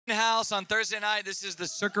House on Thursday night. This is the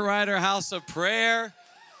Circuit Rider House of Prayer.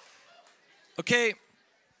 Okay,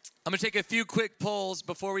 I'm gonna take a few quick polls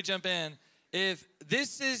before we jump in. If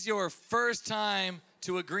this is your first time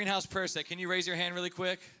to a Greenhouse prayer set, can you raise your hand really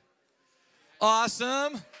quick?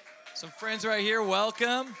 Awesome. Some friends right here,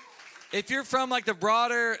 welcome. If you're from like the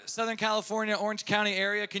broader Southern California, Orange County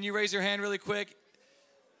area, can you raise your hand really quick?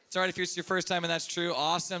 It's all right if it's your first time and that's true.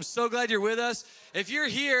 Awesome. So glad you're with us. If you're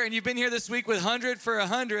here and you've been here this week with 100 for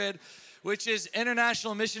 100, which is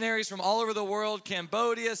international missionaries from all over the world,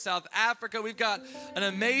 Cambodia, South Africa. We've got an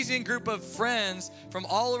amazing group of friends from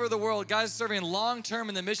all over the world, guys serving long-term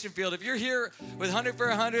in the mission field. If you're here with 100 for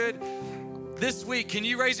 100 this week, can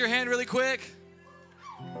you raise your hand really quick?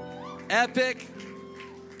 Epic.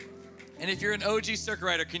 And if you're an OG Circuit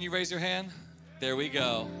Rider, can you raise your hand? There we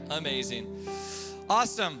go. Amazing.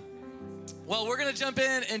 Awesome. Well, we're going to jump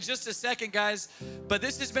in just a second, guys. But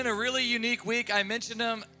this has been a really unique week. I mentioned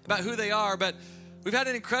them about who they are, but we've had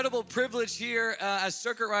an incredible privilege here as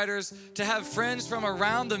Circuit Riders to have friends from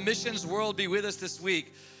around the missions world be with us this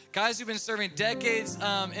week. Guys who've been serving decades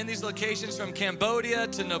in these locations, from Cambodia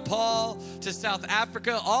to Nepal to South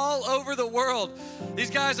Africa, all over the world. These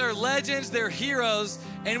guys are legends, they're heroes,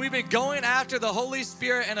 and we've been going after the Holy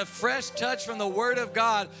Spirit and a fresh touch from the Word of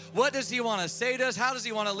God. What does He want to say to us? How does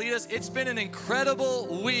He want to lead us? It's been an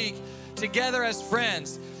incredible week together as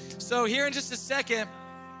friends. So here in just a second,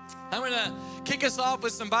 I'm going to kick us off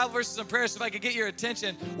with some Bible verses and prayers. So if I could get your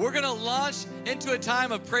attention, we're going to launch into a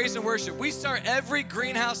time of praise and worship. We start every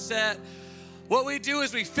Greenhouse set. What we do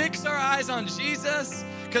is we fix our eyes on Jesus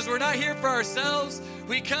because we're not here for ourselves.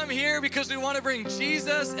 We come here because we want to bring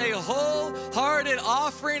Jesus a wholehearted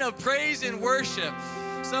offering of praise and worship.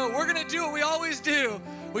 So we're going to do what we always do,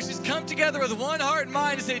 which is come together with one heart and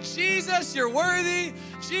mind and say, Jesus, you're worthy.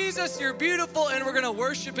 Jesus, you're beautiful. And we're going to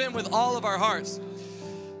worship Him with all of our hearts.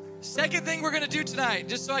 Second thing we're going to do tonight,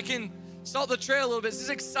 just so I can salt the trail a little bit, this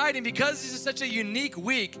is exciting because this is such a unique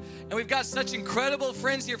week and we've got such incredible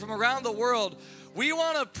friends here from around the world. We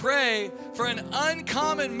want to pray for an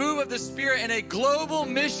uncommon move of the Spirit and a global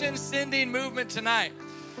mission sending movement tonight.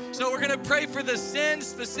 So we're going to pray for the send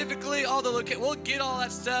specifically, we'll get all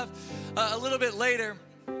that stuff a little bit later.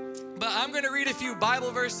 But I'm going to read a few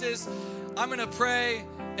Bible verses. I'm going to pray.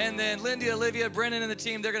 And then Lindy, Olivia, Brennan, and the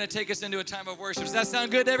team, they're going to take us into a time of worship. Does that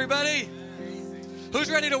sound good to everybody? Who's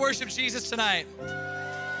ready to worship Jesus tonight?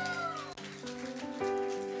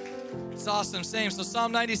 It's awesome. Same. So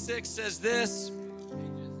Psalm 96 says this.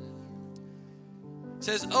 It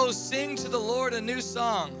says, oh, sing to the Lord a new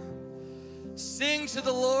song. Sing to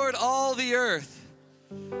the Lord all the earth.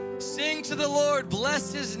 Sing to the Lord,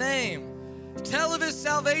 bless His name. Tell of His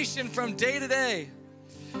salvation from day to day.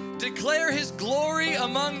 Declare His glory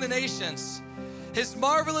among the nations, His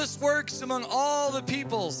marvelous works among all the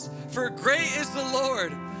peoples. For great is the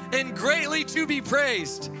Lord, and greatly to be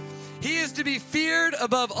praised. He is to be feared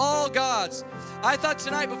above all gods. I thought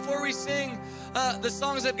tonight before we sing the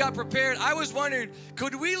songs I've got prepared, I was wondering,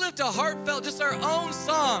 could we lift a heartfelt, just our own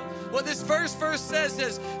song? What this first verse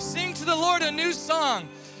says, sing to the Lord a new song.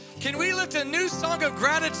 Can we lift a new song of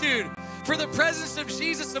gratitude for the presence of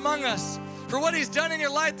Jesus among us? For what He's done in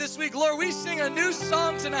your life this week. Lord, we sing a new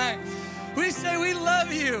song tonight. We say we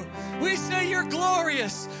love You. We say You're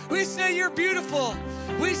glorious. We say You're beautiful.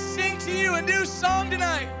 We sing to You a new song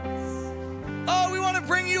tonight. Oh, we want to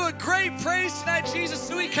bring You a great praise tonight, Jesus.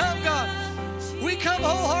 So we come, God. We come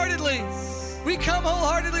wholeheartedly. We come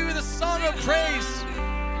wholeheartedly with a song of praise.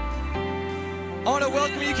 I want to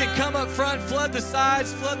welcome you. You can come up front, flood the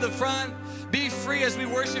sides, flood the front. Be free as we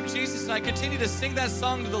worship Jesus, and I continue to sing that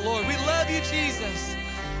song to the Lord. We love You, Jesus.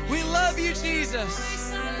 We love You,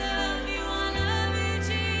 Jesus. I love You,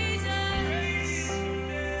 Jesus.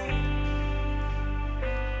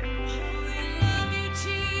 We love You,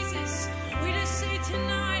 Jesus. We just say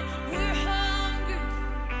tonight, we're hungry,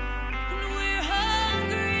 and we're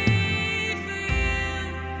hungry for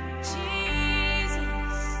You,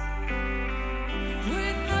 Jesus.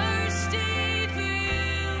 We're thirsty for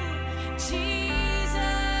You, Jesus.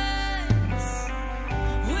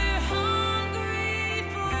 We're hungry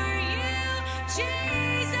for You, Jesus.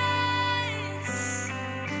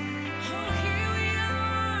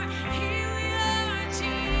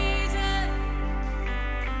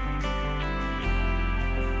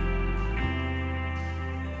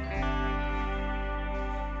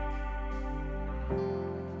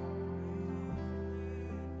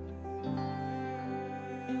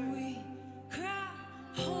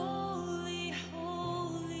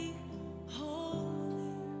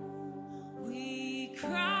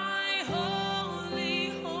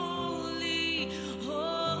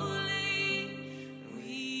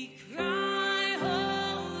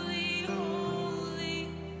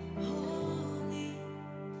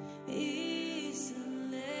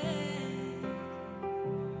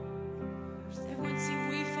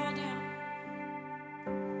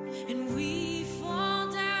 and we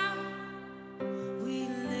fall down. We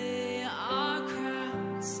lay our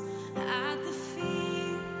crowns at the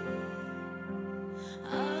feet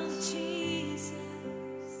of Jesus.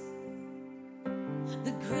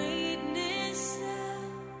 The greatness of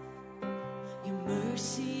your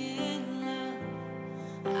mercy and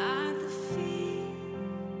love at the feet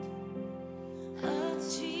of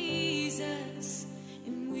Jesus,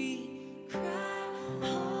 and we cry,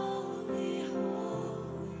 holy,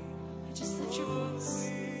 holy. Just lift your voice.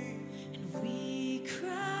 And we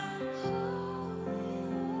cry, holy,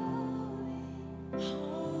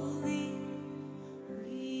 holy.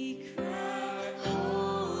 We cry,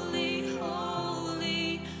 holy,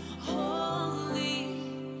 holy, holy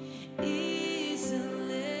is the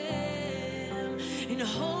Lamb, and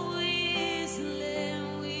holy is the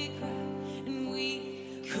Lamb. We cry, and we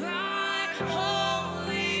cry,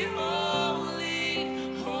 holy, holy,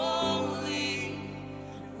 holy.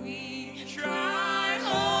 We cry,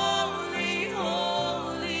 holy,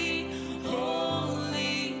 holy,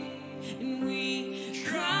 holy, and we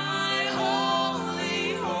cry,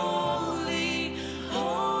 holy, holy,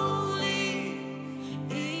 holy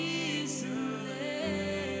is the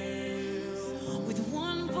Lamb. With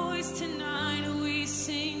one voice tonight we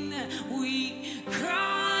sing that we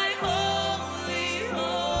cry, holy,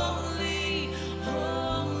 holy,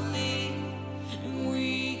 holy, and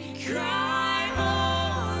we cry,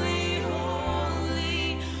 holy,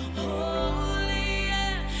 holy, holy,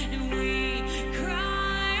 and we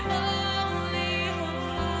cry, holy,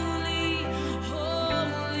 holy,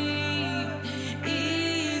 holy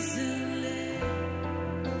is the Lamb.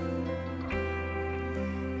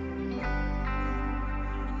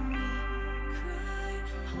 Cry,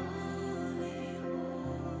 holy,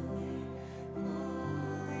 holy,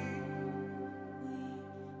 holy.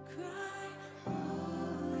 We cry,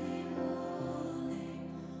 holy, holy,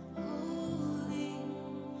 holy.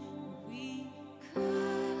 We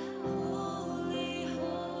cry, holy,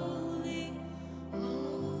 holy,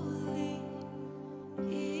 holy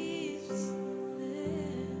is the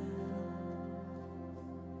Lamb.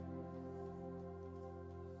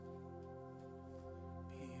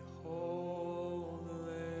 Behold the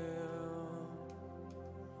Lamb.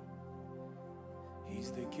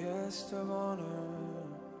 He's the guest of honor.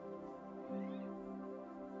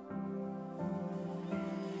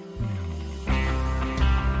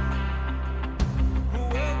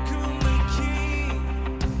 Welcome the King.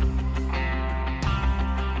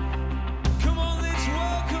 Come on, let's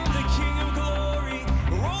welcome the King of Glory.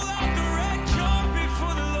 Roll out the red carpet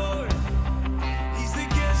for the Lord. He's the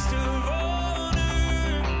guest of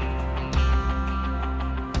honor.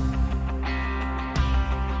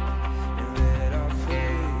 And let our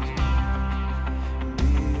praise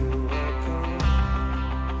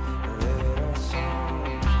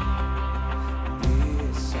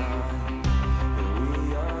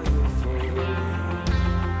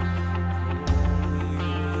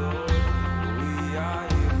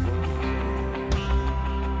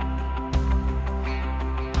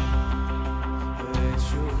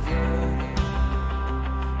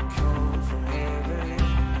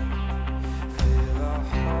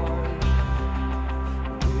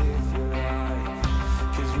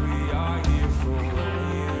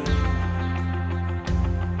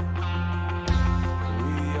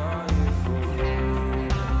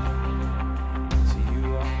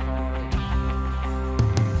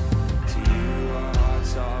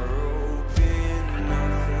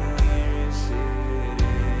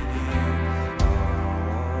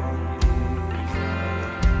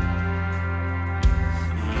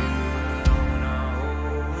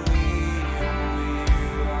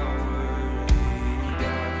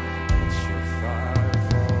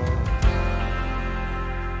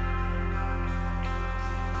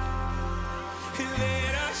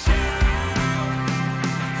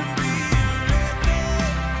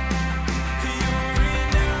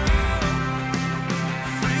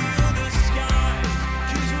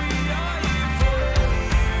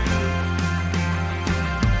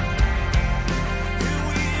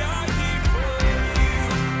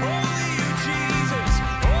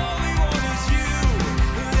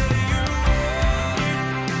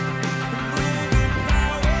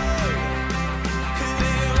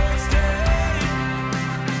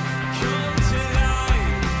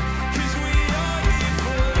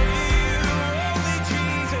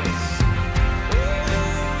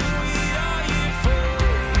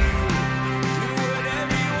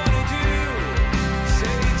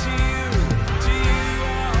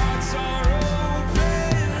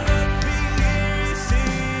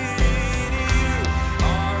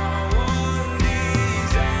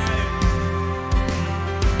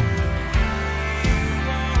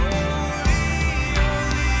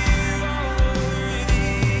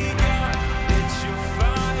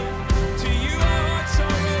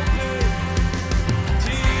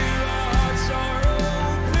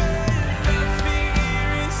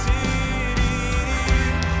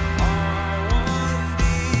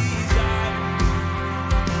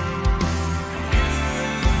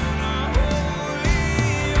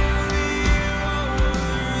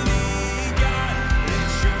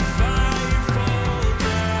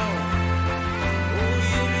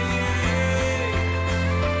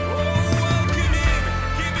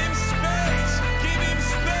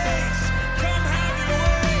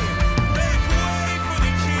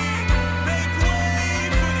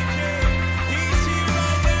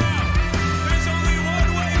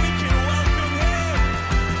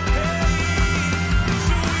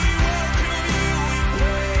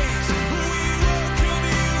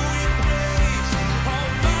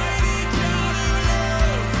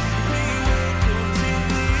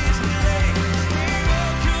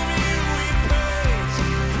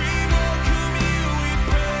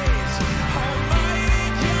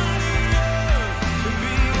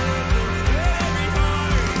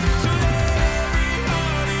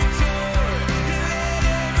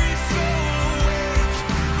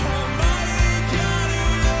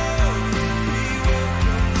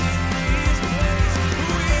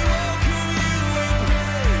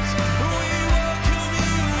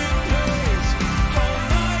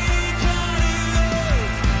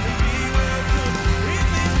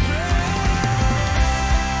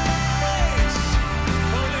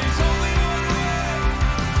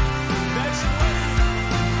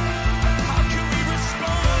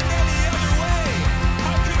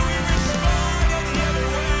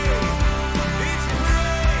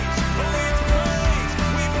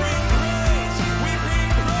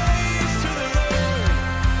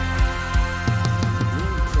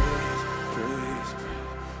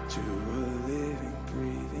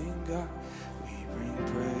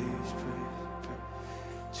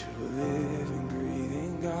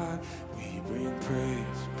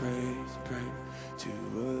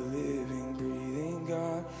a living, breathing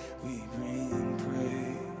God, we bring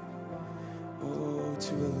praise. Oh,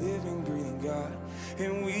 to a living, breathing God,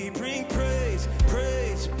 and we bring praise,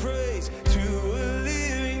 praise, praise to a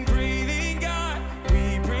living, breathing God.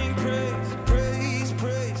 We bring praise, praise,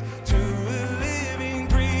 praise to a living,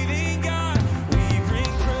 breathing God. We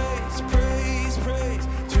bring praise, praise, praise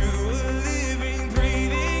to a living,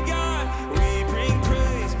 breathing God. We bring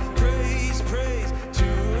praise, praise, praise to a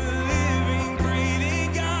living,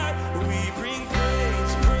 breathing God. We bring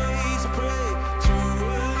praise, praise, praise to a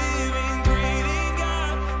living, breathing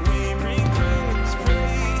God. We bring praise,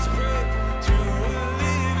 praise, praise to a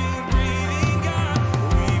living, breathing God.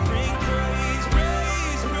 We bring praise,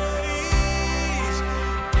 praise, praise.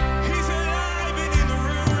 He's alive and in the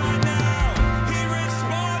room right now. He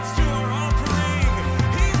responds to our offering.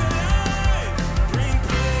 He's alive. Bring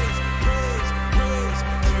praise, praise, praise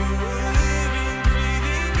to a living,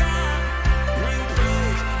 breathing God. Bring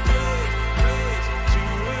praise, praise, praise to a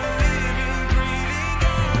living, breathing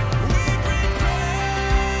God. We bring praise.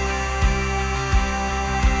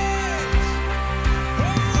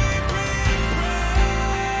 Oh, we bring praise.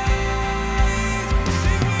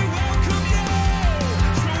 Sing, we welcome you.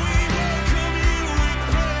 So we welcome you with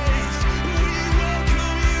praise. We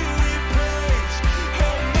welcome you with praise.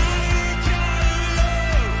 Almighty God of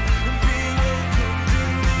love, be welcomed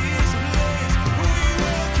in this place. We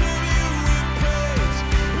welcome you with praise.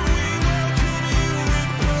 We welcome you with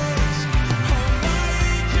praise.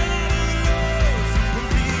 Almighty God of love,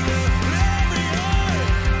 be welcomed.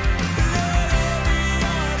 Let every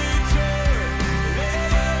heart turn.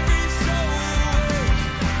 Let every soul awake.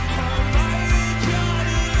 Almighty God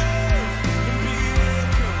of love, be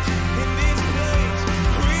welcomed in this place.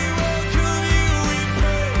 We welcome you with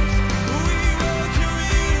praise. We welcome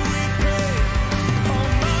you with praise.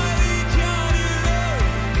 Almighty God of love,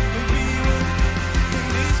 be welcomed in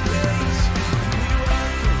this place. We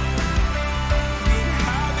welcome the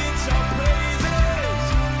inhabitants of praises.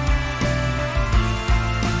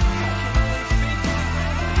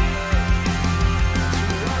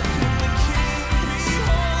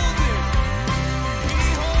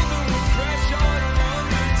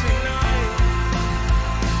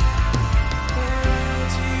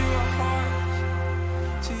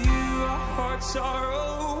 Are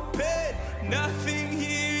open, nothing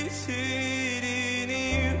here is hidden.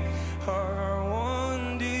 You are our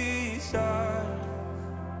one desire.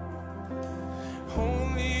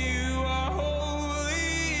 Only you are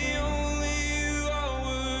holy, only you are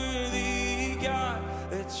worthy, God.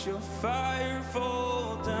 Let your fire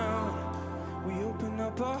fall down. We open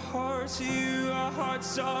up our hearts to you, our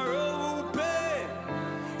hearts are open.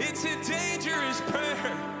 It's a dangerous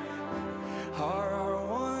prayer. Are our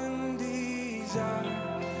one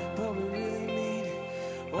desire, but we really need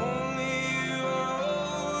it. Only you are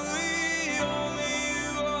holy, only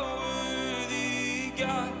you are worthy,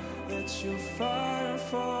 God. Let your fire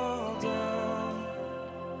fall down.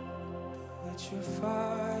 Let your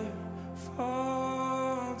fire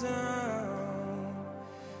fall down.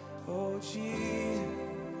 Oh Jesus,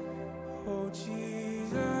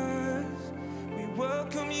 we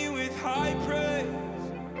welcome you with high praise,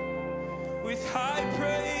 with high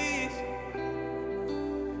praise.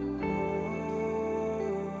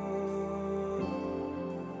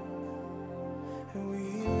 And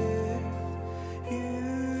we lift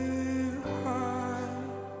you high.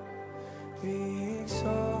 We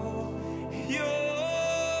exalt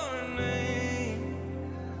your name.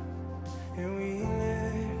 And we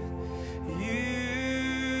lift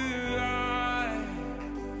you high.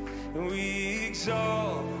 And we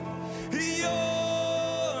exalt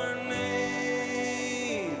your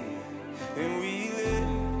name. And we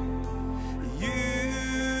lift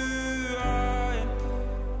you high.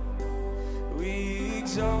 We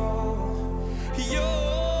exalt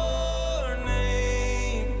your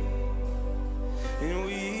name. And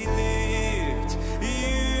we lift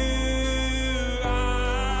you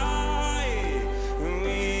high. And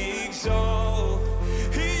we exalt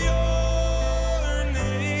your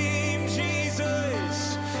name,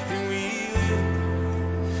 Jesus. And we lift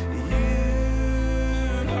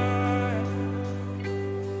you high.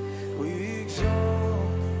 We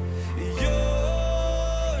exalt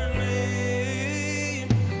your name.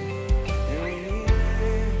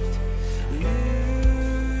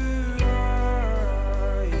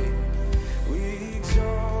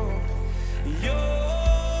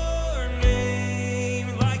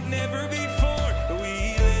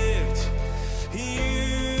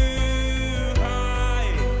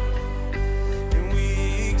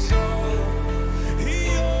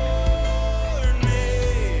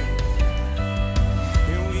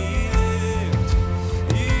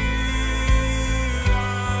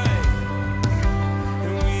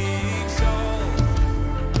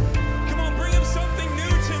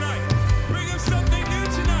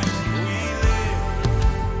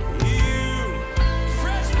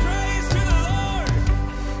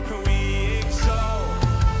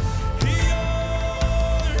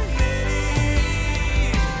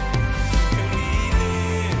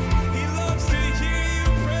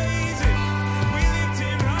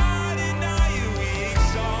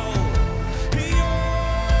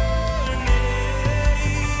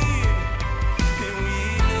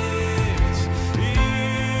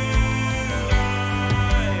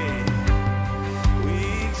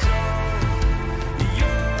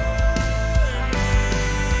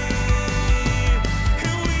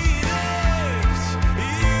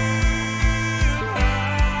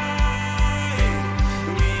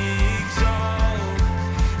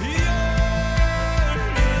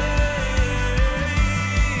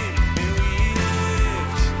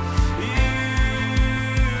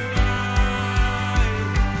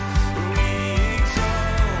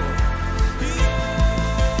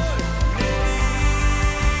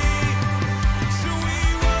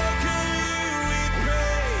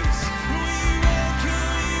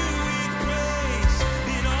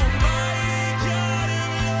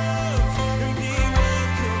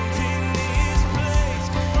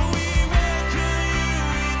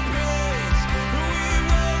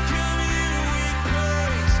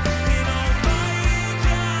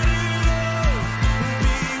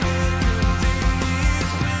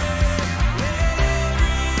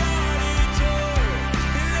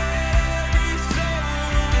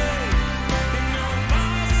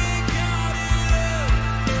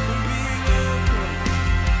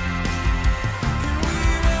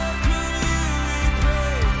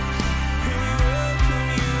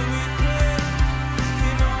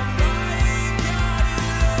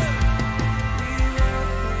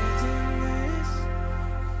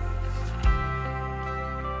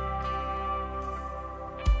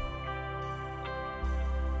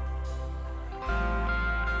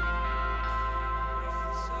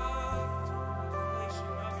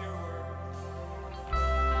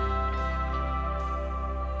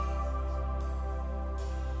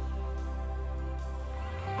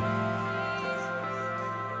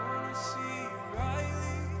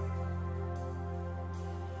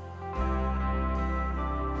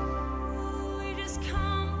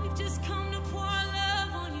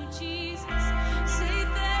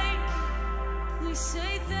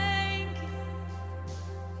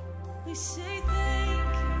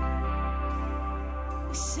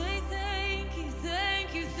 We say thank you,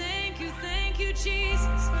 thank you, thank you, thank you,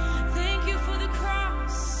 Jesus. Thank you for the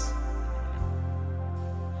cross.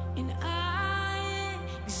 And I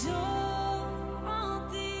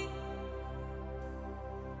exalt thee.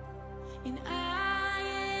 And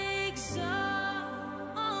I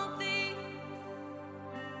exalt thee.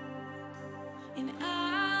 And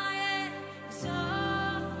I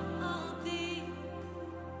exalt thee.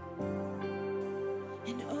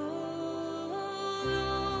 And oh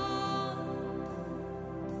Lord,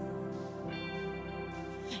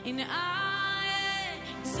 and I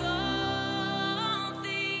exalt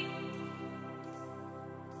thee,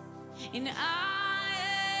 and I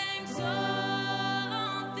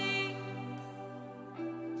exalt thee.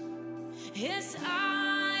 Yes,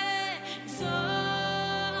 I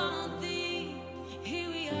exalt thee. Here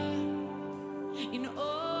we are. And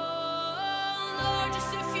oh Lord,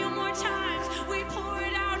 just a few more times we pour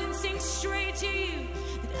it out and sing straight to you.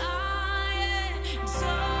 That I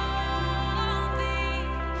exalt thee,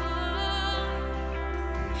 oh,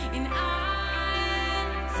 and I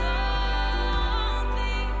exalt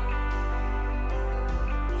thee,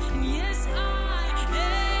 and yes, I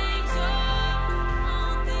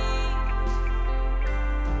exalt thee,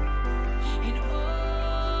 and oh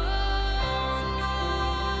Lord,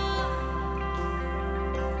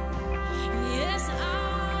 and yes, I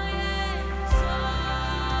exalt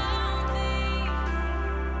thee,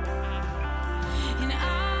 and I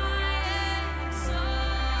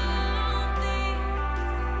exalt thee,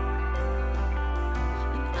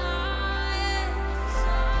 and I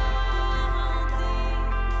exalt thee.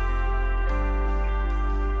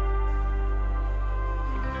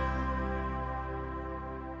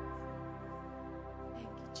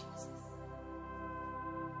 Thank you, Jesus.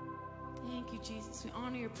 Thank you, Jesus. We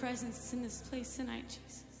honor your presence in this place tonight,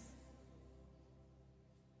 Jesus.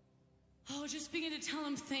 Oh, just begin to tell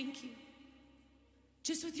him thank you.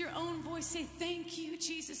 Just with your own voice, say thank you,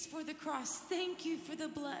 Jesus, for the cross. Thank you for the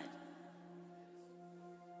blood.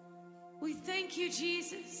 We thank you,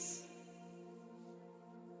 Jesus.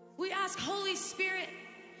 We ask, Holy Spirit,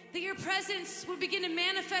 that your presence would begin to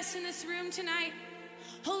manifest in this room tonight.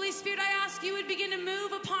 Holy Spirit, I ask you would begin to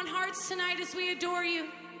move upon hearts tonight as we adore you.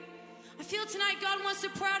 I feel tonight God wants to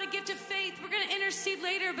pour out a gift of faith. We're going to intercede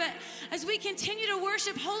later, but as we continue to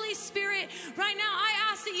worship, Holy Spirit, right now I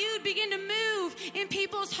ask that you would begin to move in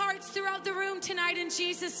people's hearts throughout the room tonight in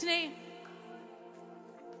Jesus' name.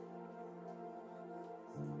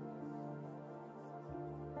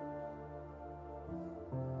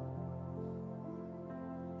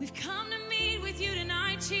 We've come to meet with you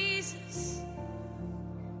tonight, Jesus.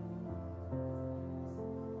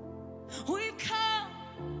 We've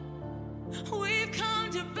come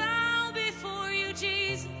to bow before you,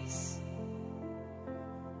 Jesus.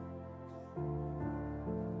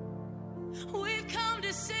 We've come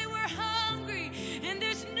to say we're hungry and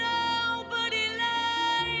there's nobody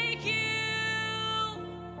like you.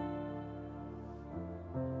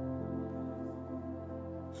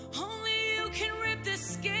 Only you can rip the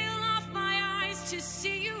scale off my eyes to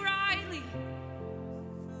see you rightly.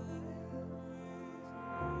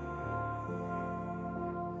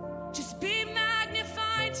 Just be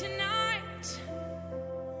magnified tonight.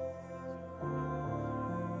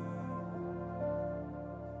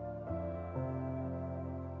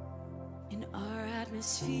 And our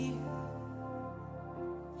atmosphere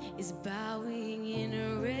is bowing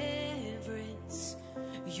in reverence.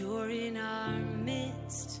 You're in our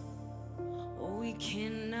midst. Oh, we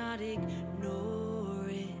cannot ignore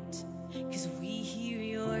it, 'cause we hear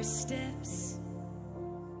your steps.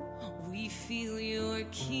 We feel your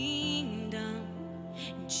kingdom,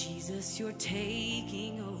 and Jesus, you're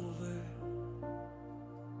taking over.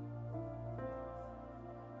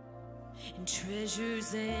 And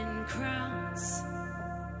treasures and crowns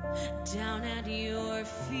down at your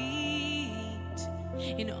feet,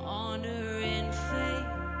 in honor and fame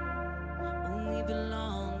only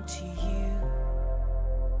belong to you.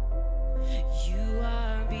 You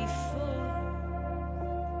are before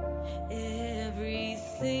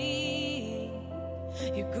everything.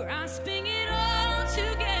 You're grasping it all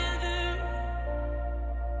together.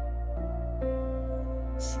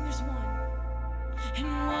 Sing, there's one, and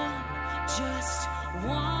one, just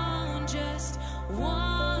one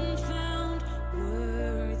found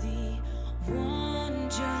worthy. One,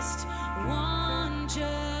 just one.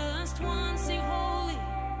 Sing holy,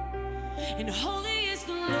 and holy is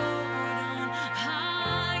the Lord on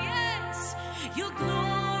high. Yes, your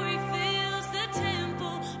glory fills the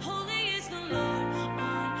temple. Holy is the Lord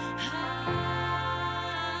on high,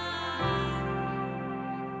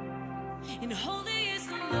 and holy is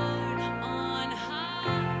the Lord on high.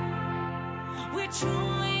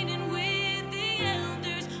 joining with the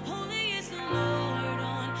elders. Holy is the Lord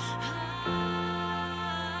on high.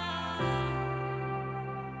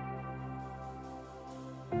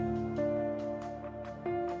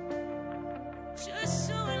 Just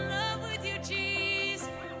so in love with you, Jesus.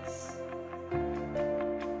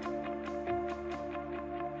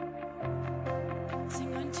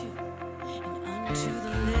 Sing unto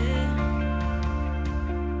the Lamb,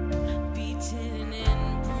 beaten and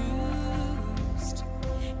bruised,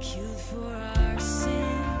 killed for our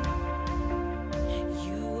sin.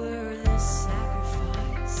 You were the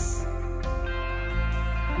sacrifice,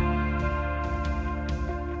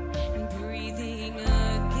 and breathing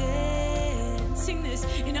again. Sing this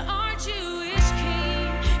in our Jewish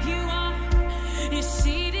King. You are, you're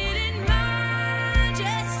seated in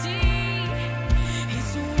majesty.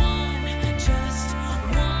 It's one,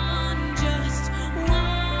 just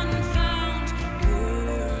one found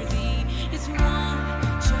worthy. It's one,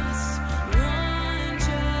 just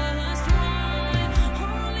one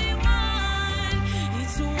holy one.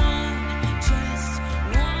 It's one, just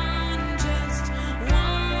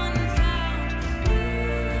one found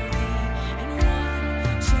worthy, and one,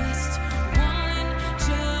 just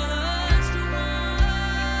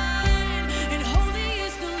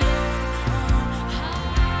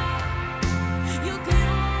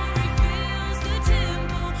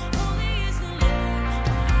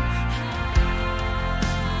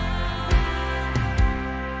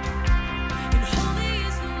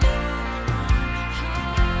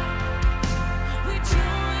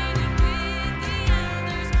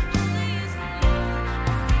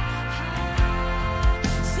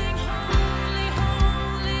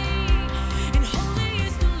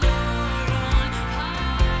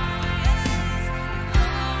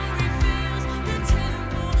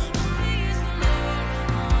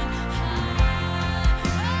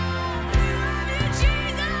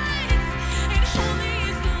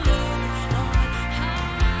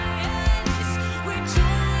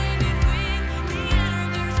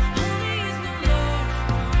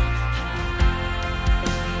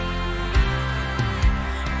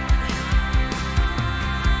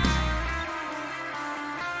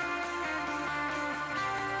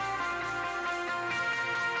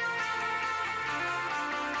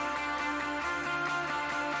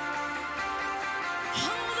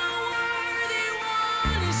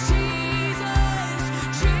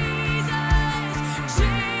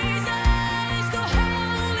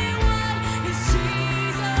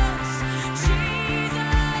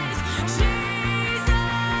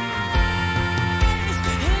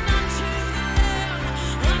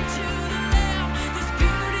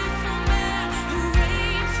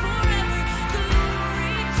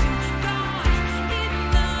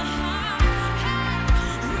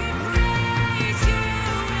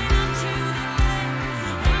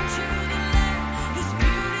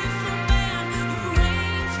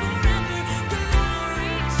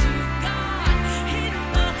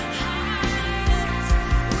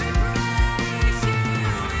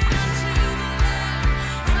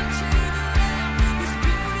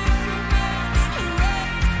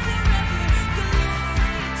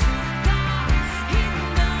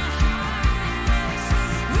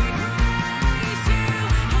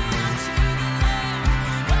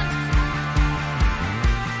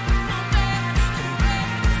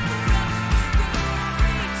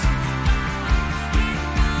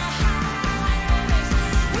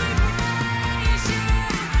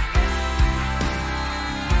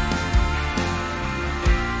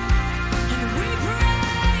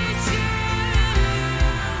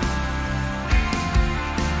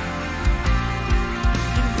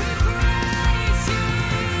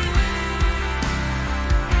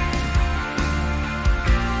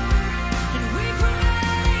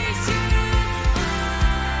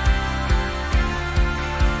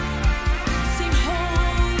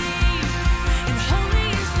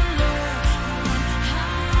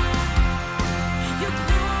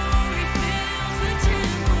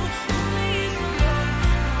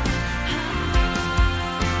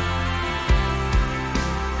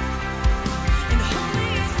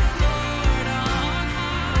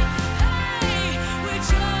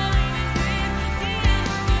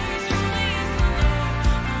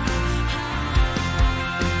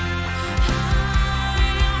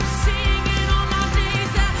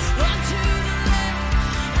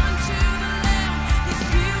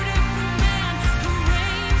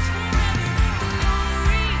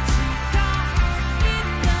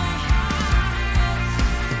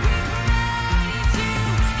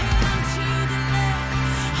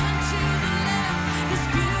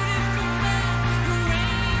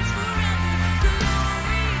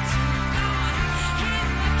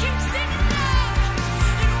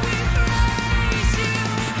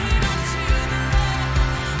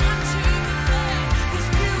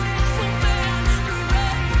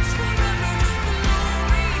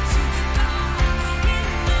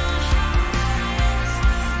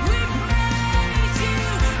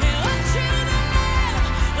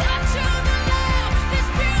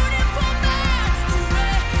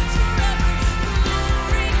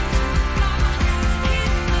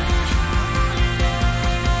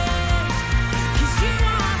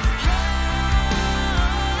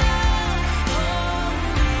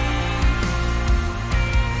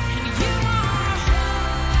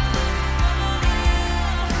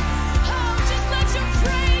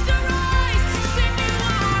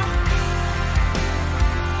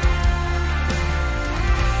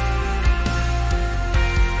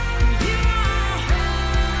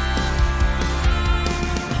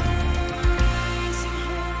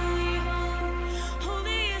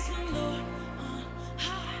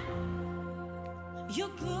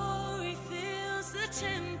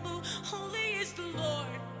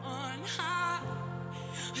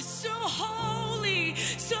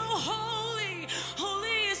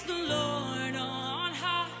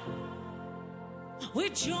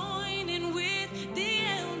would join in with the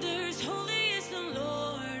elders. Holy is the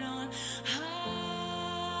Lord on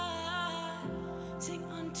high. Sing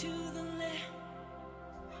unto the Lamb,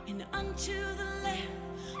 and unto the Lamb,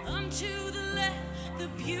 unto the Lamb, the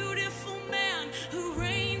beautiful man who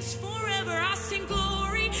reigns forever. I sing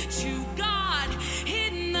glory to God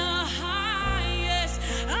in the highest.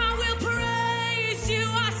 I will praise you.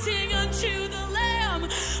 I sing unto the Lamb,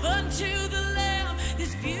 unto the Lamb,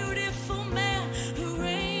 this beautiful man who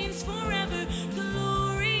reigns forever.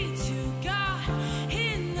 Glory to God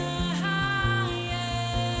in the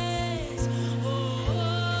highest.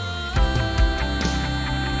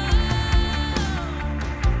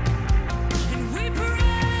 And we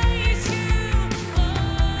praise you.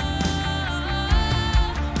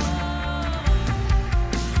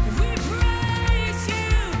 We praise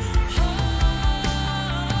you. Holy.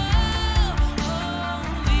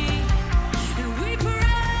 And we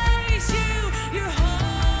praise you. You're holy.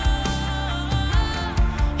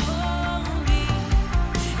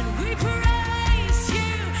 And we praise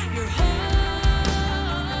you. You're holy.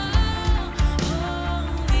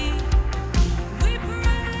 We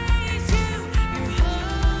praise you. You're holy.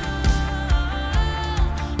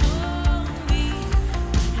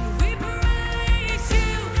 And we praise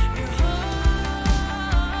you. You're holy.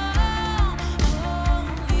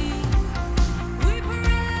 We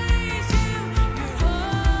praise you. You're holy.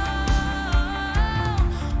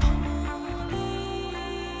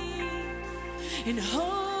 And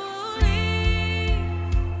holy,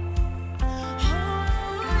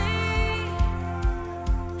 holy.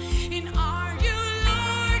 And are you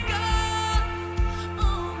Lord God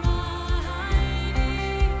Almighty?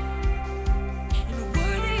 And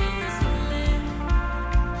worthy is the Lamb,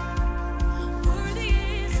 worthy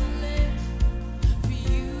is the Lamb. For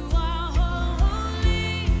you are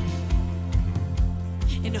holy,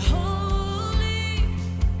 and holy.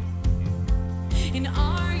 And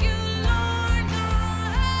are you Lord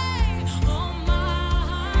God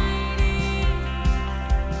Almighty?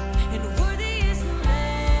 And worthy is the Lamb.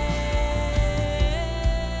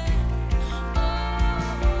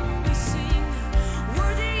 Oh, we sing,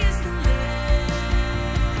 worthy is the Lamb.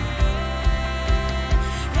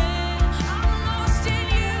 I'm lost in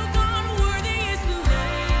you, God, worthy is the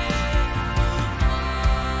Lamb.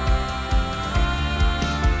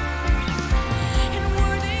 And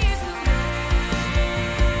worthy is the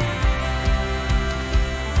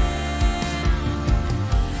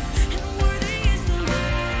And worthy is the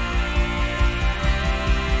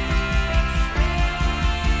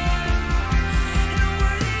And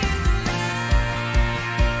worthy is the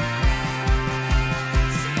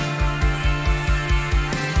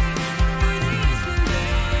Worthy is the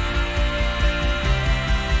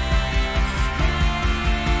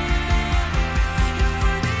And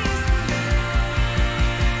worthy is the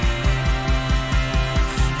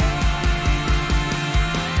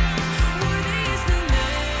Worthy is the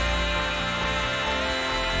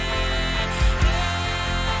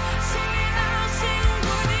Sing it now, sing,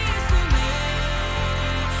 worthy is the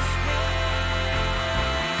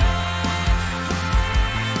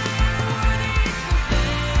Worthy is the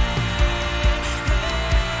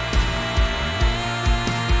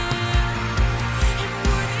And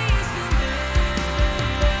worthy is the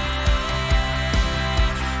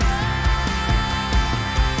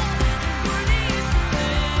Worthy is the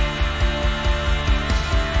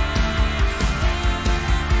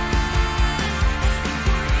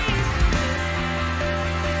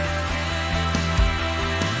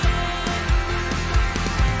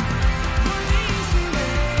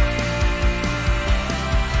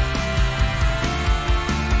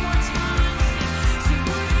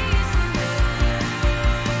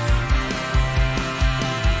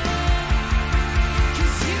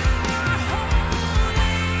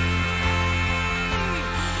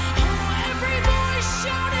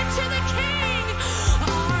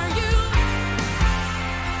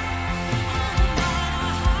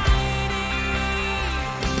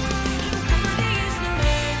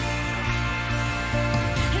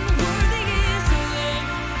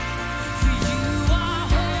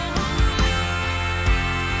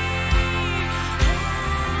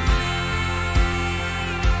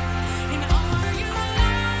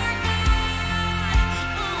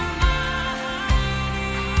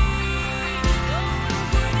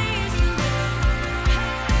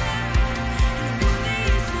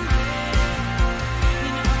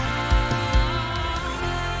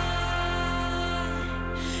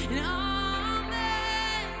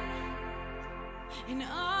And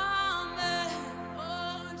amen.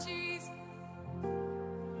 Oh, Jesus.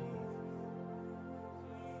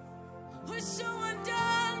 We're so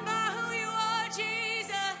undone by who you are, Jesus.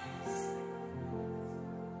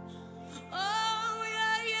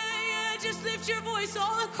 lift your voice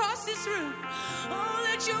all across this room. Oh,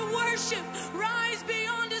 let your worship rise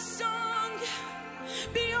beyond a song,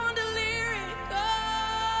 beyond a lyric.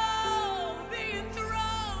 Oh, be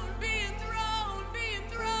enthroned, be enthroned, be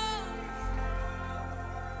enthroned.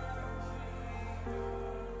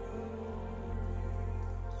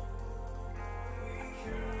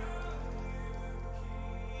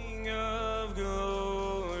 King of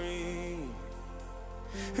glory,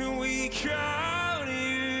 we crown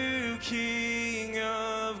you King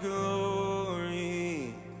of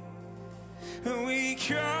glory. We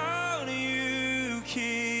crown you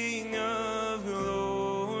King of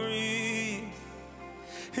glory.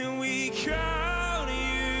 We crown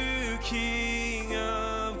you King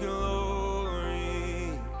of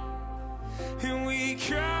glory. We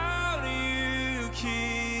crown you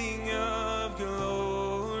King of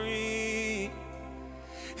glory.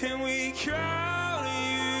 And we crown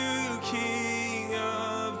you King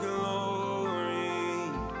of glory.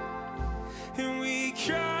 And we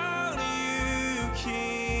crown you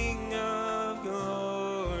King of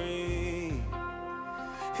glory.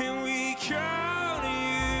 And we crown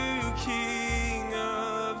you King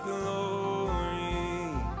of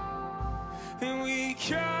glory. And we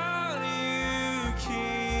crown you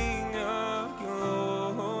King.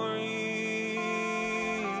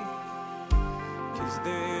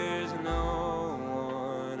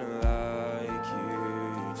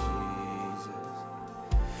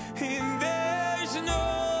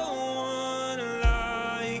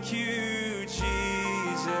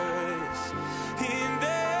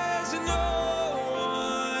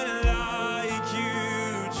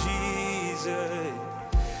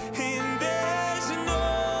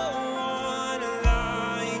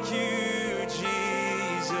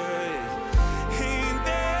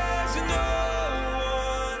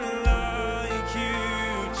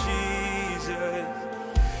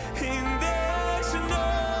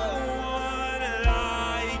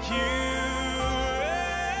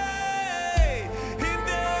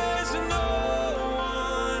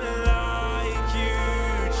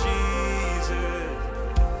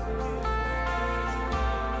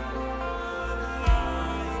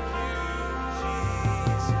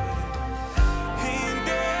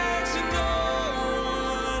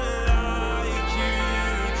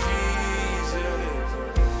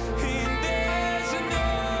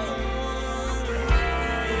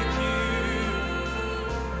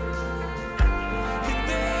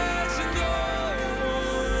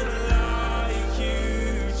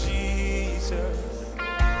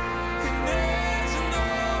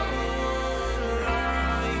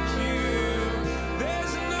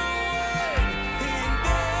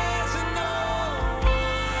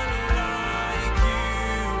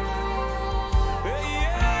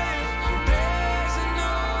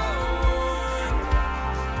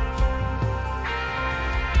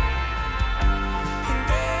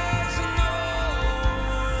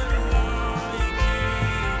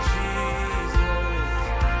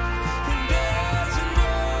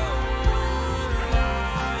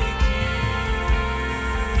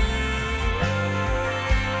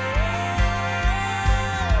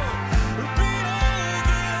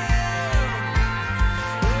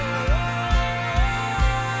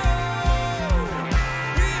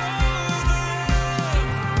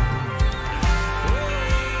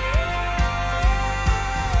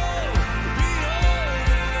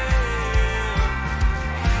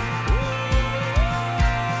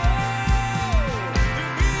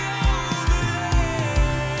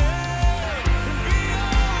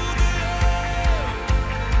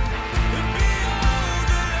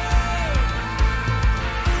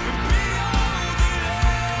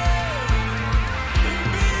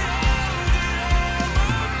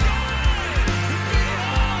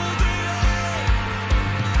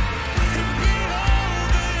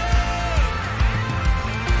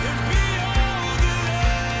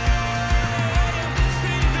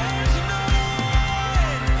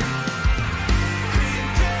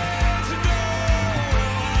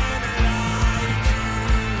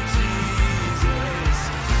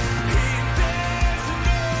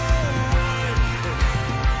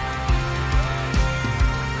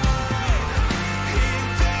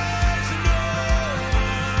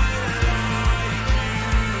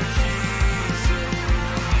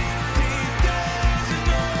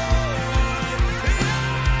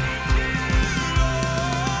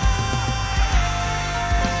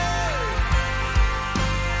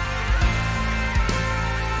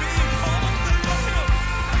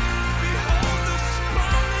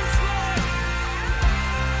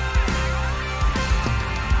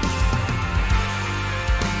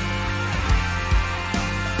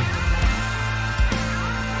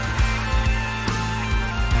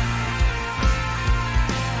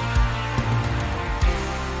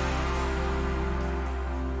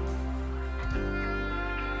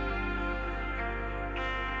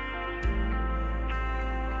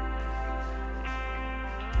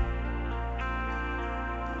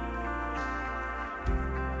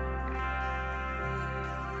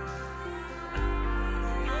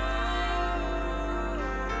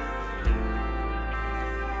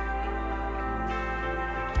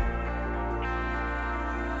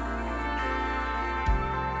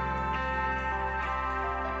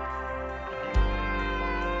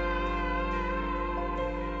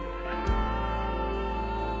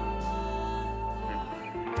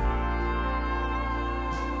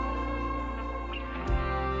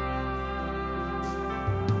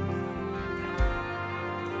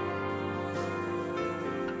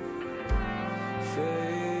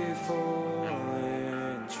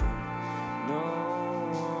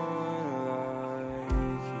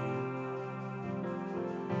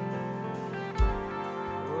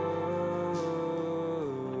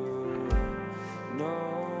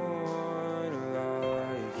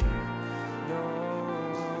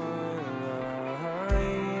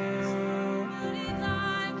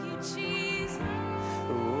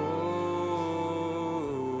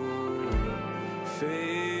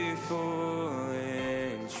 faithful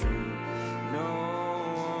and true.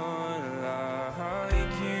 No one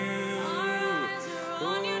like you. Our eyes are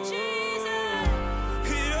on you, Jesus.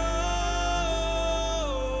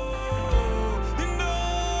 No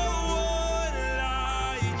one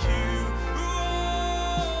like you.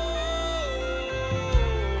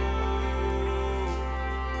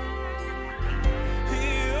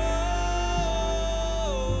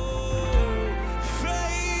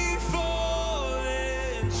 Faithful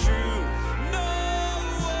and true. No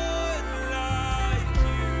one like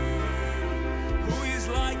you. Who is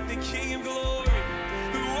like the King of glory?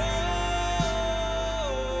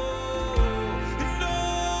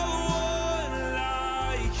 No one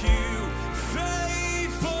like you.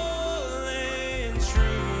 Faithful and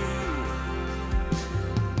true.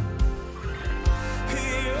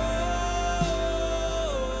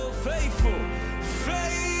 Faithful,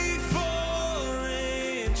 faithful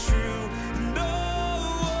and true. No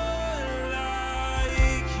one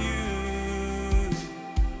like you.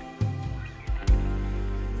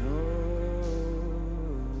 No one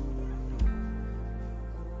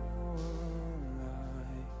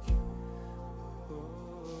like you.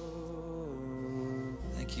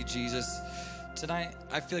 Thank you, Jesus. Tonight,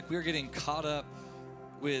 I feel like we're getting caught up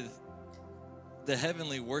with the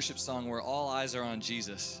heavenly worship song where all eyes are on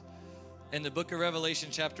Jesus. In the book of Revelation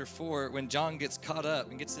chapter 4, when John gets caught up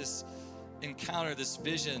and gets this encounter, this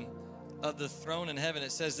vision of the throne in heaven,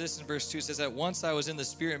 it says this in verse 2, it says, "At once I was in the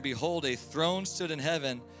Spirit, and behold, a throne stood in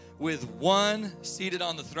heaven with one seated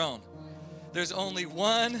on the throne." There's only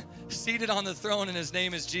one seated on the throne, and his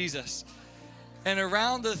name is Jesus. And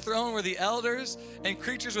around the throne were the elders and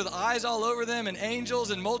creatures with eyes all over them, and angels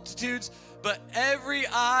and multitudes, but every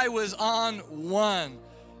eye was on one.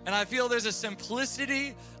 And I feel there's a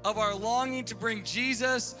simplicity of our longing to bring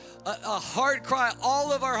Jesus, a heart cry,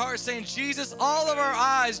 all of our hearts saying, Jesus, all of our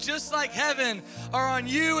eyes, just like heaven, are on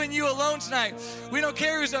you and you alone tonight. We don't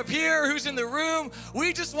care who's up here or who's in the room.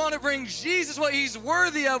 We just want to bring Jesus what he's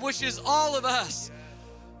worthy of, which is all of us.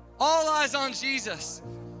 All eyes on Jesus.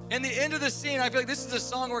 In the end of the scene, I feel like this is the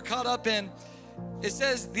song we're caught up in. It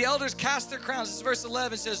says, the elders cast their crowns. This is verse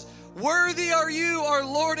 11. It says, "Worthy are you, our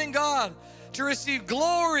Lord and God, to receive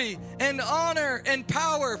glory and honor and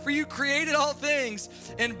power, for you created all things,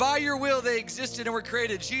 and by your will they existed and were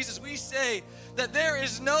created." Jesus, we say that there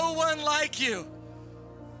is no one like you.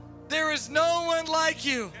 There is no one like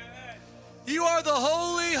you. You are the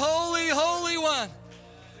holy, holy, holy one.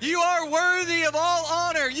 You are worthy of all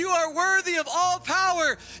honor. You are worthy of all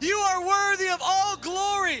power. You are worthy of all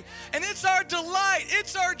glory. And it's our delight,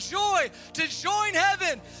 it's our joy to join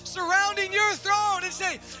heaven surrounding your throne and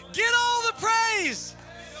say, get all the praise,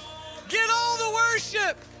 get all the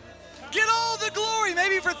worship, get all the glory.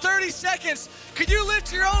 Maybe for 30 seconds, could you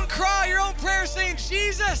lift your own cry, your own prayer saying,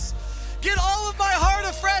 Jesus, get all of my heart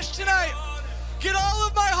afresh tonight. Get all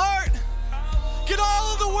of my heart. Get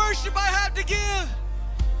all of the worship I have to give.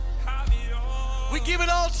 We give it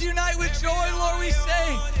all to you tonight with joy, Lord. We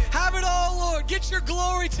say, have it all, Lord. Get your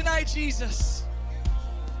glory tonight, Jesus.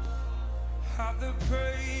 Have the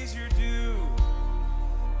praise you're due.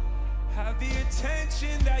 Have the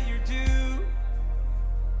attention that you're due.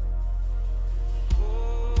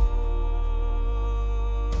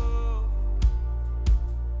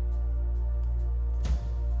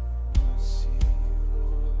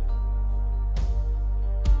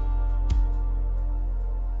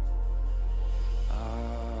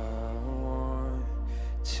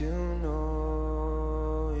 To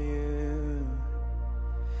know you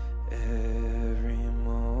every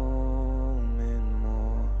moment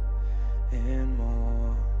more and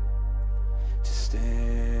more, to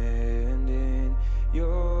stand in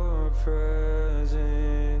your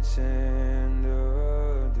presence and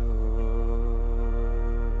adore.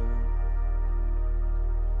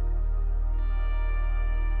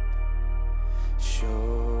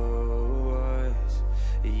 Show us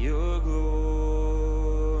your glory.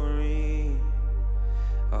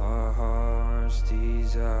 Our hearts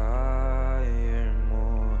desire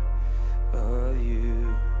more of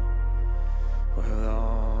you. We're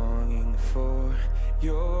longing for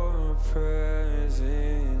your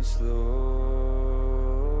presence, Lord.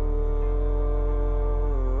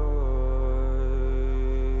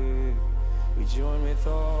 We join with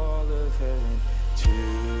all of heaven to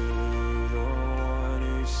the one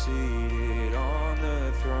who's seated on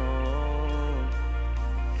the throne,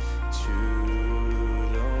 to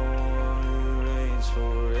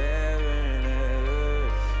forever and ever.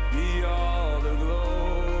 Be all the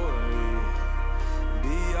glory,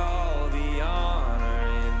 be all the honor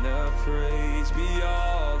and the praise, be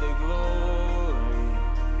all the glory,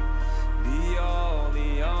 be all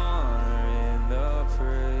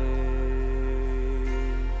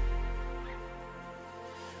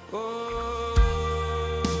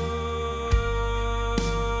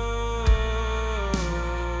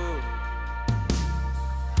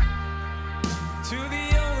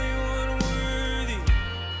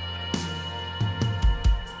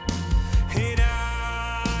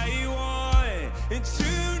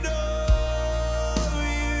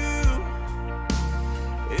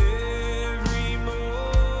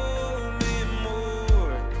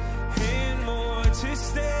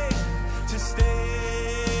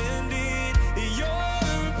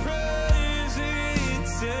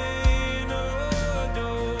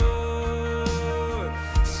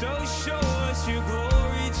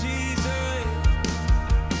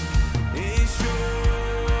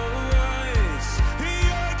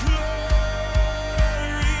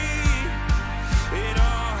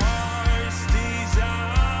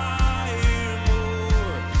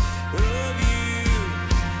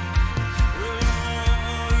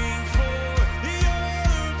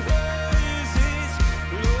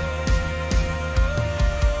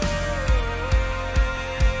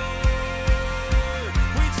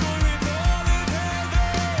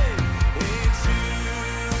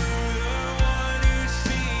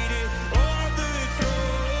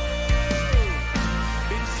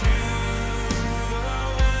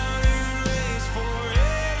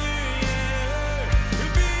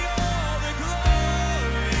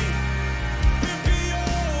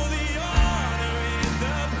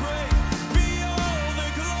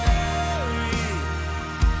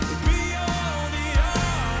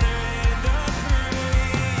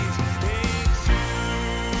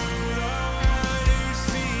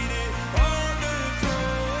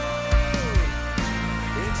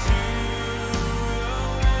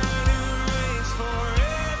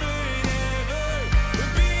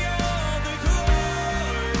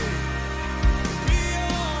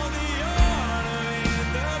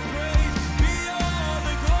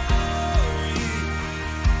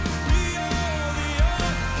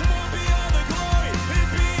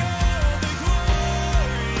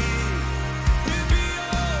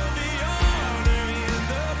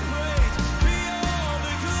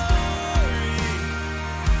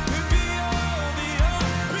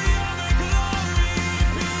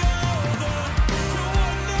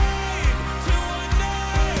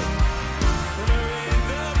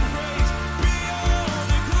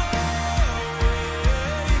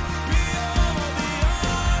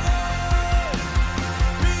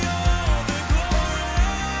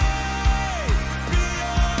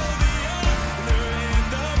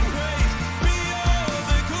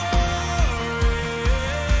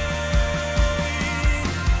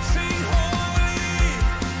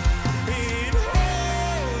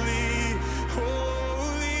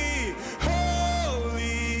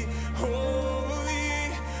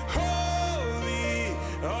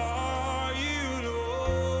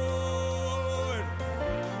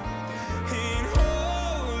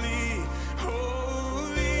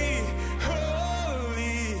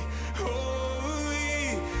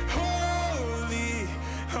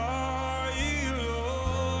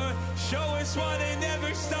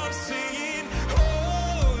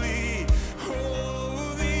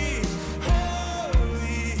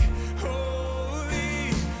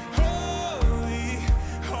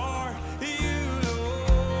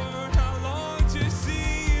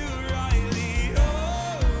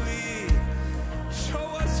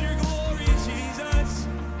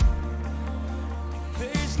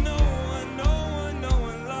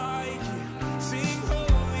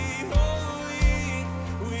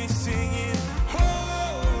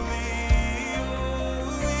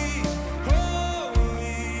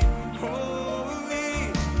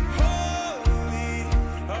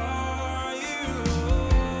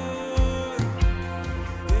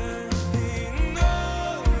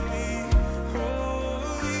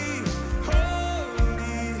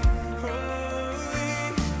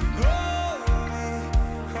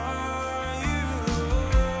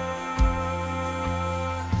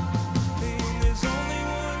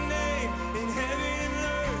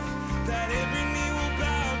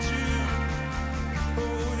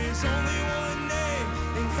there's only one name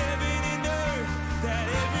in heaven and earth that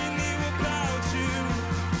every knee will bow to.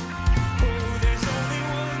 Oh, there's only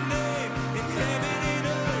one name in heaven and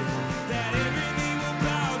earth that every knee will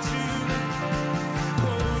bow to.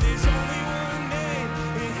 Oh, there's only one name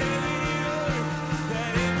in heaven and earth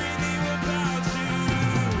that every knee will bow to.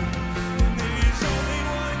 And there's only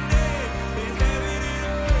one name in heaven and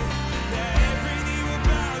earth that every knee will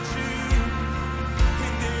bow to.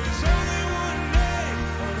 And there's only one name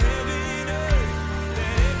on heaven and earth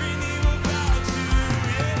that every knee will bow to.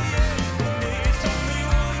 Yeah, yeah. And there's only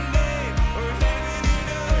one name on heaven and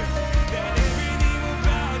earth that every knee will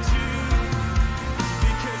bow to.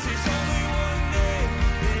 Because there's only one name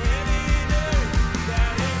in heaven and earth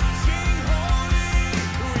that every sing holy.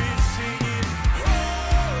 We're singing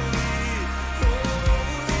holy,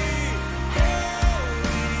 holy, holy,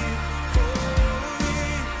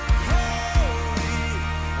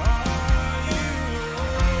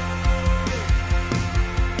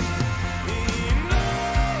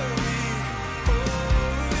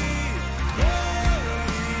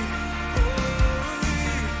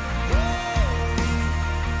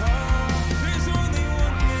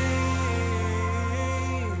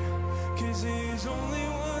 there's only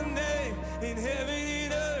one name in heaven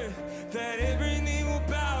and earth that every knee will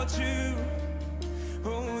bow to.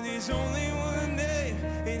 Oh, there's only one name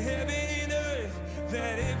in heaven and earth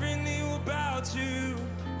that every knee will bow to.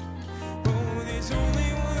 Oh, there's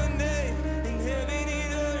only one name in heaven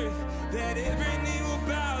and earth that every knee will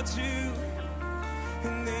bow to.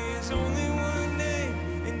 And there's only one name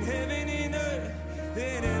in heaven and earth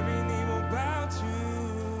that every knee will bow to.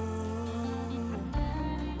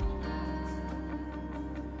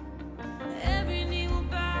 Every knee will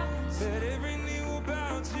bow. That every knee will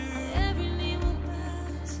bow to. Every knee will bow.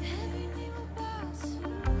 Every knee will bow.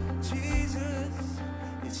 Jesus,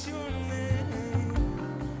 it's your name.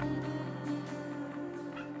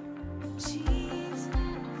 Jesus.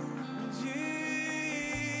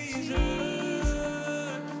 Jesus.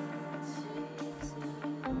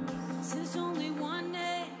 There's only one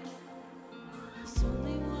name. There's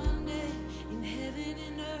only one name in heaven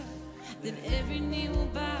and earth that every knee will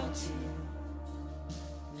bow to.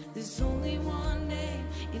 There's only one name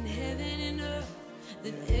in heaven and earth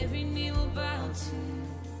that every knee will bow to.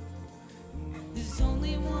 There's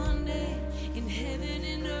only one name in heaven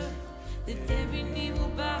and earth that every knee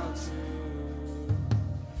will bow to.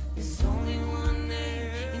 There's only one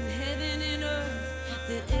name in heaven and earth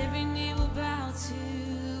that every knee will bow to.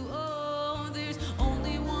 Oh, there's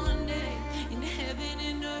only one name in heaven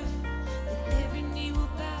and earth that every knee will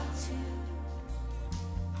bow to.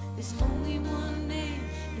 There's only one name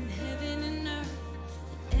in heaven and earth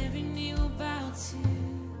that every knee will bow to.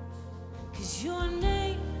 'Cause your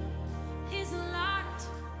name is a light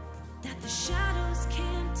that the shadows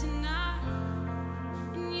can't deny.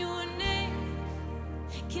 And your name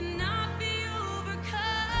cannot be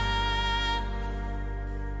overcome.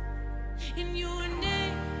 And your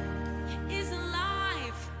name is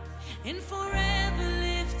alive and forever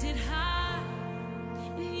lifted high.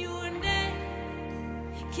 And your name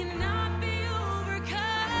cannot be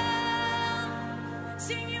overcome.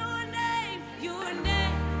 Sing your name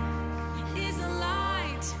is a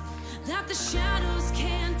light that the shadows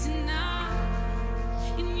can't deny.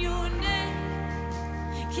 And your name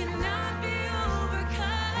cannot be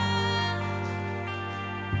overcome.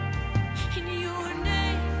 And your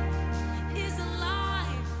name is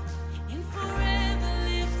alive and forever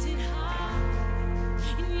lifted high.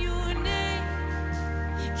 And your name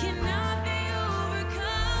cannot be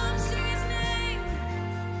overcome. Sing his name.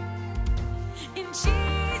 And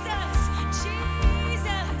Jesus,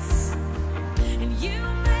 Jesus. And you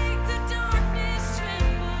make the darkness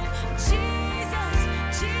tremble. Jesus,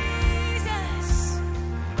 Jesus.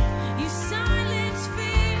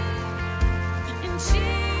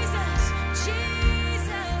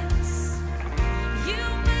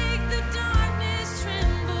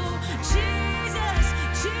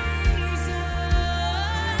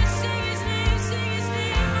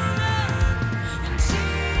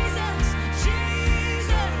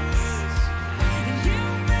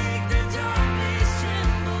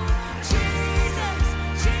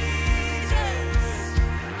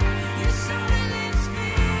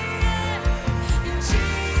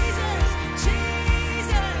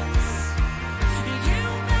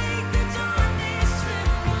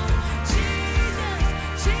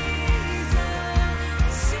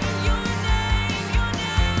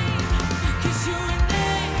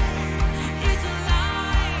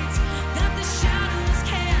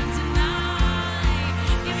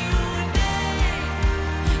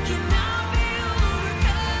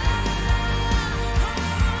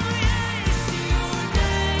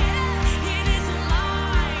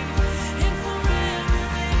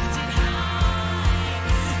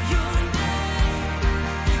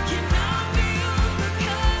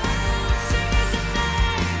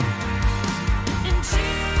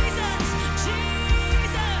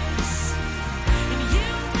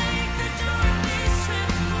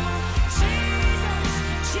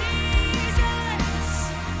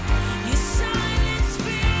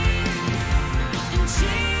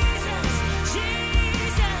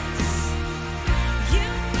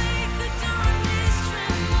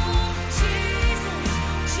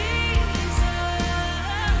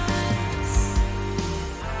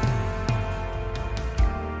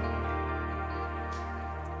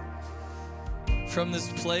 from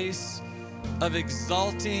this place of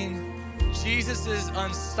exalting Jesus'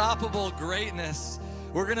 unstoppable greatness,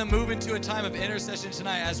 we're gonna move into a time of intercession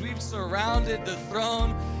tonight as we've surrounded the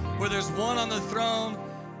throne where there's one on the throne,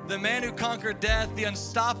 the man who conquered death, the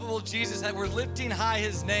unstoppable Jesus, that we're lifting high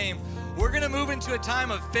his name. We're gonna move into a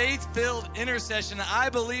time of faith-filled intercession that I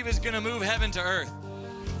believe is gonna move heaven to earth.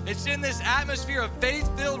 It's in this atmosphere of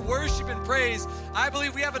faith-filled worship and praise, I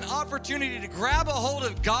believe we have an opportunity to grab a hold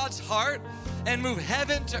of God's heart and move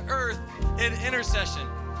heaven to earth in intercession.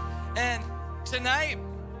 And tonight,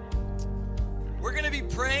 we're gonna be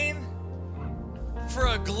praying for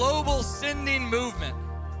a global sending movement.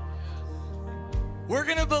 We're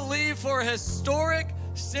gonna believe for a historic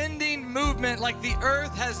sending movement like the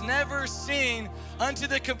earth has never seen unto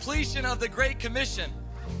the completion of the Great Commission.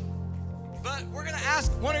 But we're gonna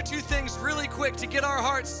ask one or two things really quick to get our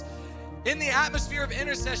hearts in the atmosphere of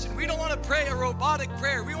intercession. We don't wanna pray a robotic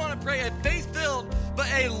prayer. We wanna pray a faith-filled, but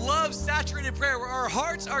a love-saturated prayer where our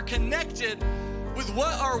hearts are connected with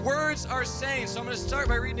what our words are saying. So I'm gonna start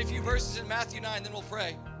by reading a few verses in Matthew 9, then we'll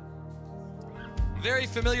pray. Very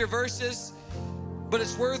familiar verses, but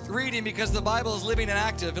it's worth reading because the Bible is living and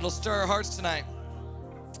active. It'll stir our hearts tonight.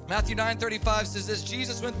 Matthew 9:35 says this: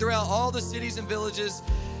 Jesus went throughout all the cities and villages,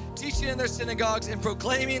 teaching in their synagogues and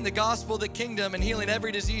proclaiming the gospel of the kingdom and healing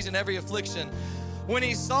every disease and every affliction. When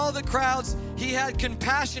he saw the crowds, he had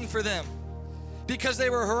compassion for them because they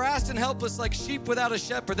were harassed and helpless like sheep without a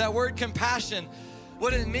shepherd. That word compassion,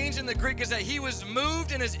 what it means in the Greek is that he was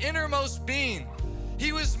moved in his innermost being.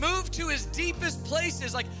 He was moved to his deepest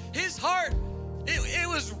places. Like his heart, there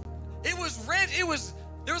was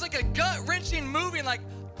like a gut-wrenching moving, like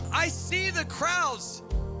I see the crowds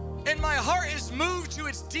and my heart is moved to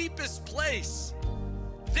its deepest place.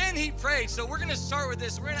 Then he prayed. So we're gonna start with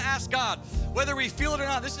this. We're gonna ask God, whether we feel it or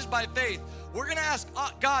not, this is by faith. We're gonna ask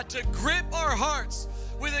God to grip our hearts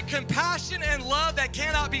with a compassion and love that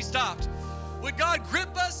cannot be stopped. Would God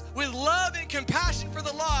grip us with love and compassion for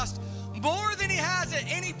the lost more than he has at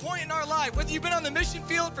any point in our life? Whether you've been on the mission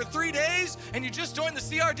field for 3 days and you just joined the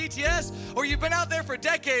CRDTS, or you've been out there for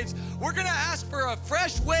decades, we're gonna ask for a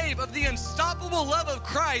fresh wave of the unstoppable love of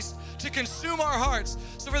Christ to consume our hearts.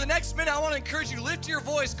 So for the next minute, I wanna encourage you, lift your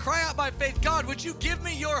voice, cry out by faith. God, would you give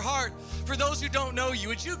me your heart for those who don't know you?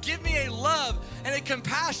 Would you give me a love and a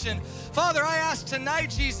compassion? Father, I ask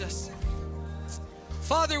tonight, Jesus,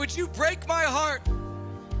 Father, would you break my heart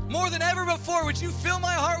more than ever before? Would you fill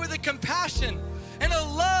my heart with a compassion and a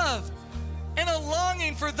love and a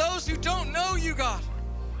longing for those who don't know you, God?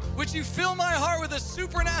 Would you fill my heart with a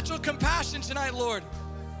supernatural compassion tonight, Lord?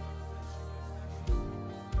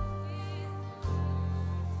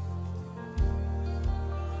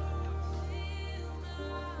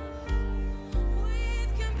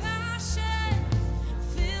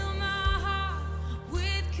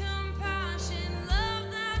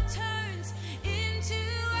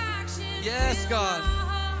 Yes, God.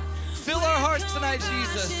 Fill our hearts tonight,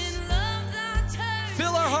 Jesus.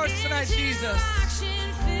 Fill our hearts tonight, Jesus.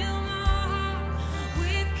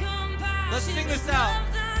 Let's sing this out.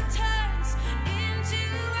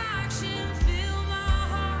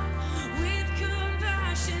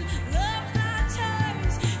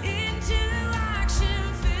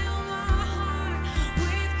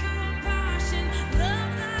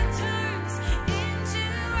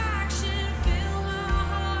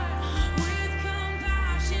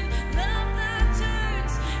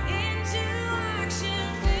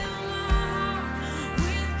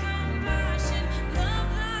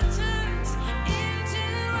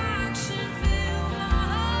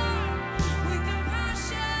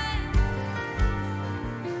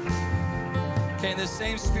 In this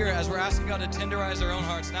same spirit, as we're asking God to tenderize our own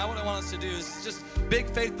hearts, now what I want us to do is just big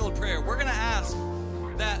faith-filled prayer. We're gonna ask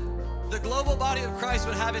that the global body of Christ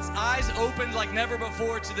would have its eyes opened like never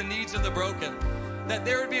before to the needs of the broken. That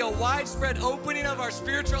there would be a widespread opening of our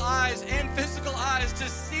spiritual eyes and physical eyes to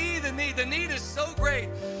see the need. The need is so great,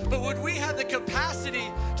 but would we have the capacity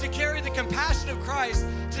to carry the compassion of Christ,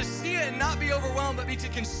 to see it and not be overwhelmed, but be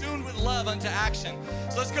consumed with love unto action?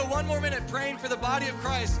 So let's go one more minute praying for the body of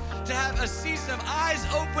Christ to have a season of eyes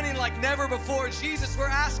opening like never before. Jesus, we're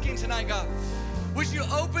asking tonight, God, would you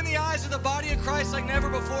open the eyes of the body of Christ like never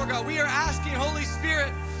before, God? We are asking, Holy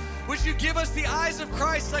Spirit, would you give us the eyes of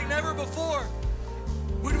Christ like never before?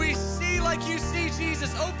 Would we see like you see,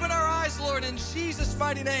 Jesus? Open our eyes, Lord, in Jesus'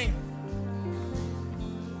 mighty name.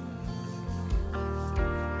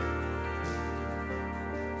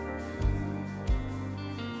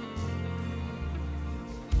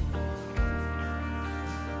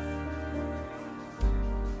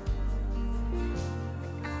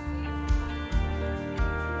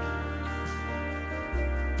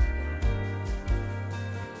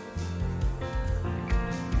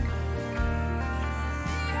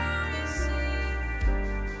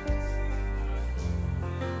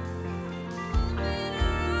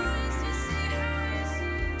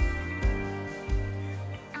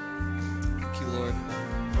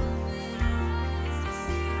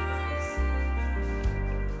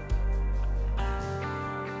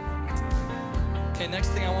 next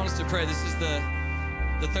thing I want us to pray, this is the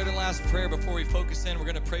third and last prayer before we focus in. We're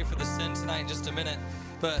going to pray for the sin tonight in just a minute.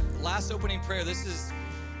 But last opening prayer, this is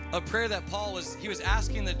a prayer that Paul was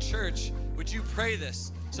asking the church, would you pray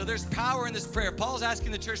this? So there's power in this prayer. Paul's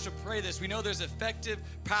asking the church to pray this. We know there's effective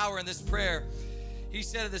power in this prayer. He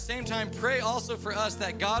said at the same time, pray also for us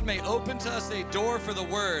that God may open to us a door for the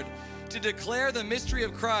word, to declare the mystery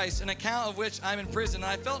of Christ, an account of which I'm in prison.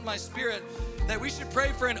 And I felt in my spirit that we should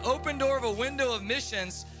pray for an open door of a window of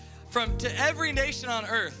missions to every nation on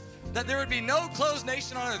earth, that there would be no closed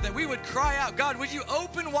nation on earth, that we would cry out, God, would you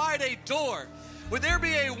open wide a door? Would there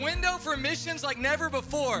be a window for missions like never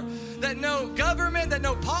before, that no government, that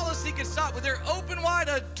no policy can stop? Would there open wide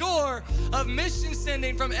a door of mission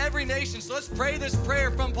sending from every nation? So let's pray this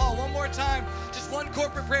prayer from Paul one more time. Just one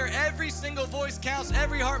corporate prayer. Every single voice counts.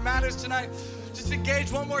 Every heart matters tonight. Just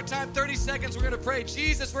engage one more time, 30 seconds. We're going to pray.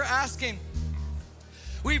 Jesus, we're asking.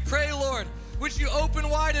 We pray, Lord, would you open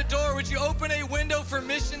wide a door? Would you open a window for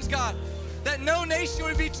missions, God? That no nation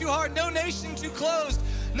would be too hard, no nation too closed,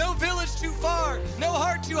 no village too far, no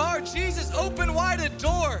heart too hard. Jesus, open wide a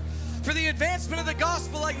door for the advancement of the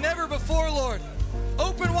gospel like never before, Lord.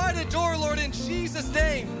 Open wide a door, Lord, in Jesus'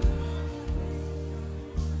 name.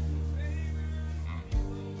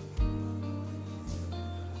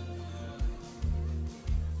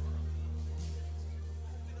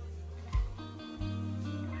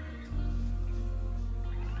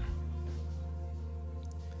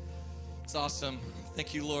 It's awesome.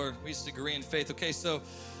 Thank you, Lord. We just agree in faith. Okay, so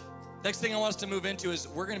next thing I want us to move into is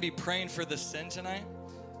we're going to be praying for the sin tonight.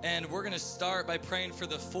 And we're going to start by praying for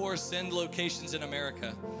the 4 sin locations in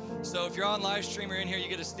America. So if you're on live stream or in here, you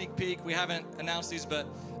get a sneak peek. We haven't announced these, but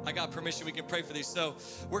I got permission. We can pray for these. So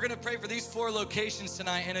we're going to pray for these 4 locations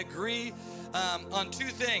tonight and agree on 2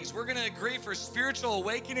 things. We're going to agree for spiritual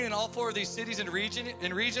awakening in all 4 of these cities and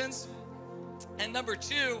regions. And number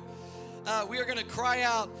 2, we are going to cry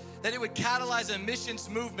out that it would catalyze a missions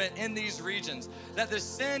movement in these regions, that the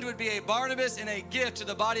send would be a Barnabas and a gift to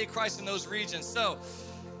the body of Christ in those regions. So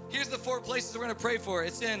here's the 4 places we're going to pray for.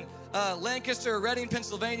 It's in Lancaster, Reading,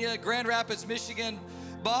 Pennsylvania, Grand Rapids, Michigan,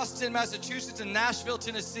 Boston, Massachusetts, and Nashville,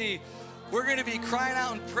 Tennessee. We're going to be crying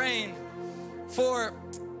out and praying for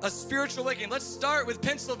a spiritual awakening. Let's start with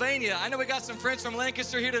Pennsylvania. I know we got some friends from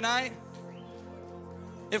Lancaster here tonight.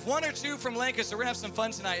 If 1 or 2 from Lancaster, we're going to have some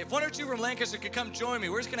fun tonight. If 1 or 2 from Lancaster could come join me,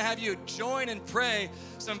 we're just going to have you join and pray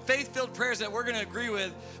some faith-filled prayers that we're going to agree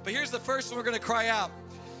with. But here's the first one we're going to cry out.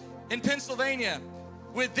 In Pennsylvania,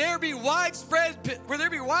 would there be widespread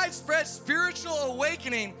spiritual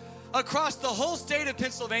awakening across the whole state of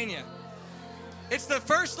Pennsylvania? It's the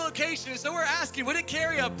first location, so we're asking, would it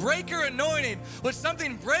carry a breaker anointing? Would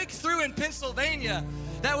something break through in Pennsylvania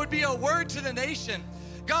that would be a word to the nation?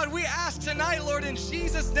 God, we ask tonight, Lord, in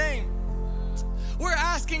Jesus' name, we're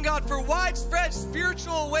asking, God, for widespread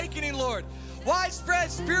spiritual awakening, Lord.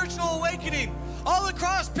 Widespread spiritual awakening all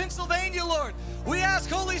across Pennsylvania, Lord. We ask,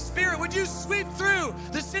 Holy Spirit, would you sweep through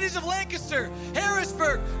the cities of Lancaster,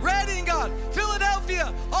 Harrisburg, Reading, God,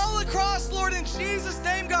 Philadelphia, all across, Lord, in Jesus'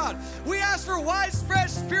 name, God. We ask for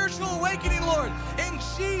widespread spiritual awakening, Lord, in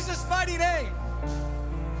Jesus' mighty name.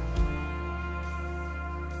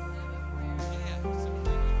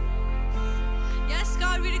 Yes,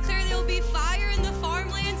 God, we declare there will be fire in the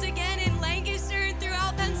farmlands again in Lancaster and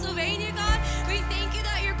throughout Pennsylvania, God. We thank you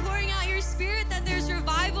that you're pouring out your spirit, that there's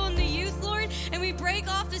revival in the youth, Lord, and we break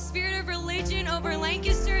off the spirit of religion over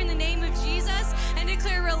Lancaster in the name of Jesus and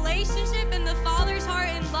declare relationship in the Father's heart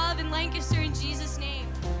and love in Lancaster in Jesus' name.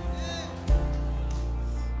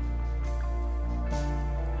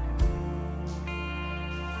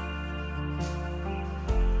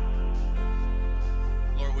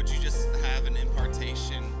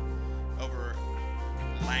 Over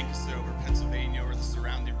Lancaster, over Pennsylvania, over the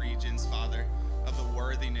surrounding regions, Father, of the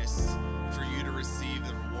worthiness for you to receive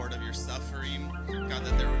the reward of your suffering. God,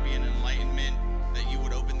 that there would be an enlightenment, that you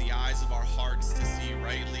would open the eyes of our hearts to see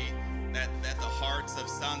rightly, that the hearts of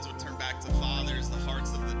sons would turn back to fathers, the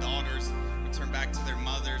hearts of the daughters would turn back to their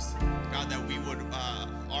mothers. God, that we would,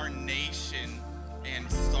 our nation, and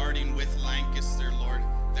starting with Lancaster, Lord,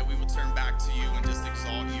 that we would turn back to you and just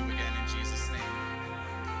exalt you again in Jesus' name.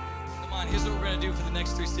 Come on, here's what we're going to do for the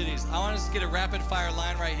next 3 cities. I want us to get a rapid fire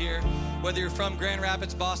line right here. Whether you're from Grand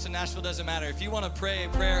Rapids, Boston, Nashville, doesn't matter. If you want to pray a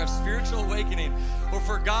prayer of spiritual awakening or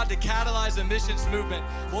for God to catalyze a missions movement,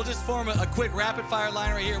 we'll just form a quick rapid fire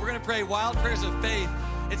line right here. We're going to pray wild prayers of faith.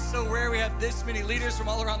 It's so rare we have this many leaders from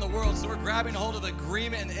all around the world, so we're grabbing hold of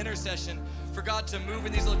agreement and intercession for God to move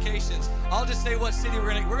in these locations. I'll just say what city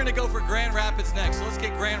we're going to go for Grand Rapids next. So let's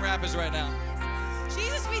get Grand Rapids right now.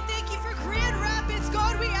 Jesus, we thank you for Grand Rapids.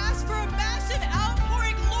 God, we ask for a massive outpouring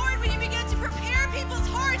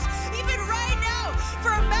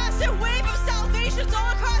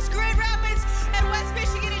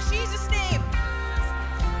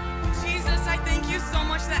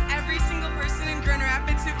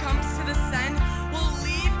comes to the Send will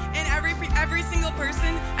leave, and every single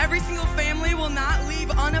person, every single family will not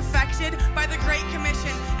leave unaffected by the Great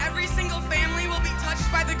Commission. Every single family will be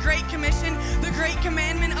touched by the Great Commission, the Great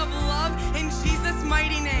Commandment of love, in Jesus'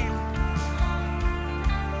 mighty name.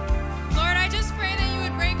 Lord, I just pray that you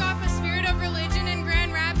would break off a spirit of religion in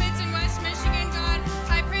Grand Rapids and West Michigan, God.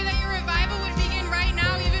 I pray that your revival would begin right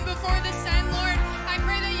now, even before the Send, Lord. I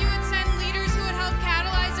pray that you would send leaders who would help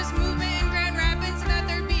catalyze this movement in Grand Rapids, and that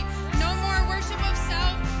there'd be no more worship of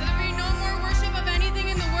self, that there'd be no more worship of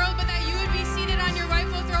anything in the world, but that you would be seated on your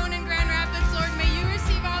rightful throne in Grand Rapids, Lord. May you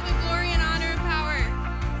receive all the glory and honor and power.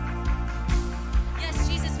 Yes,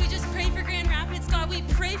 Jesus, we just pray for Grand Rapids, God. We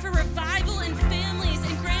pray for revival and families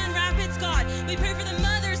in Grand Rapids, God. We pray for the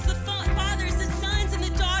mothers, the fathers, the sons, and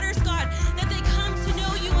the daughters, God, that they come to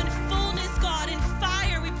know you in fullness, God, in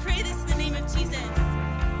fire. We pray this in the name of Jesus.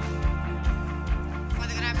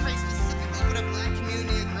 Father God, I pray specifically for the Black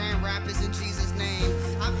community of Grand Rapids in Jesus' name.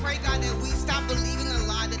 I pray, God, that we stop believing the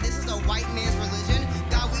lie that this is a white man's religion.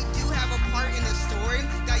 God, we do have a part in the story.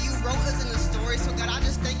 God, you wrote us in the story. So, God, I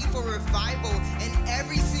just thank you for revival in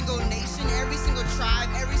every single nation, every single tribe,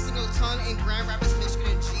 every single tongue in Grand Rapids, Michigan,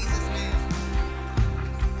 in Jesus' name.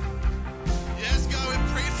 Yes, God, we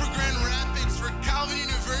pray for Grand Rapids, for Calvin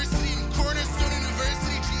University and Cornerstone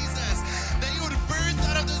University, Jesus, that you would birth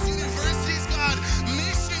out of those universities, God,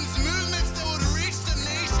 missions, movements that would reach the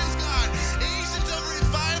nations, God, agents of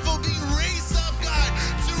revival being raised up, God,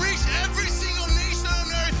 to reach every single nation on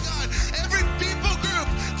earth, God, every people group,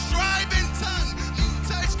 tribe, and tongue,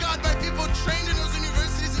 touched, God, by people trained in those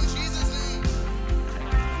universities in Jesus' name.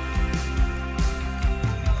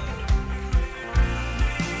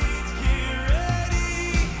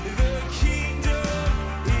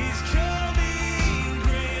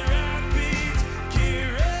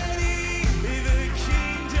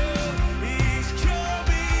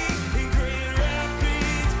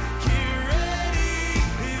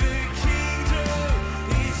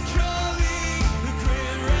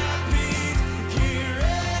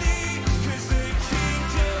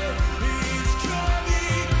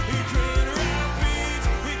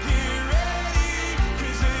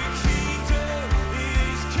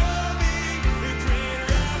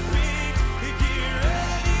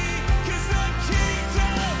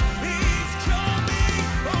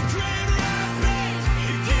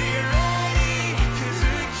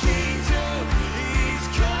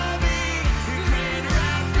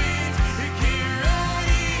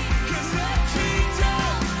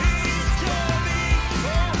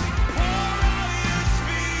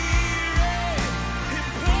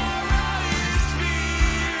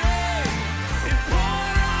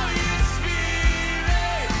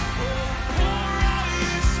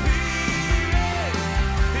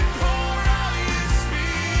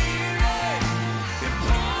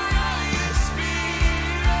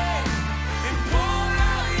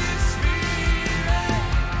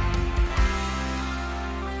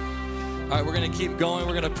 All right, we're going to keep going.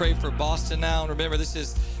 We're going to pray for Boston now. And remember,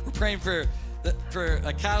 we're praying for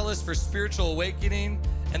a catalyst for spiritual awakening,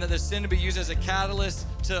 and that the sin to be used as a catalyst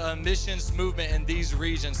to a missions movement in these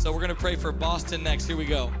regions. So we're going to pray for Boston next. Here we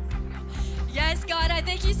go. Yes, God, I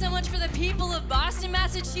thank you so much for the people of Boston,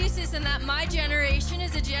 Massachusetts, and that my generation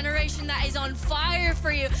is a generation that is on fire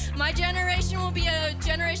for you. My generation will be a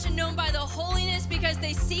generation known by the holiness because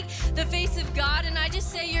they seek the face of God. And I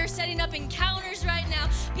just say you're setting up encounters right now.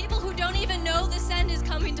 People who don't even know the Send is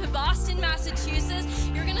coming to Boston, Massachusetts.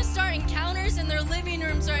 You're going to start encounters in their living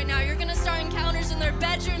rooms right now. You're going to start encounters in their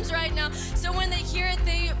bedrooms right now. So when they hear it,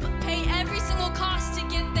 they pay every single cost to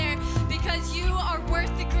get there, because you are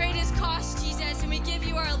worth the greatest cost, Jesus, and we give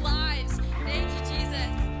you our lives. Thank you, Jesus.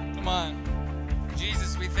 Come on.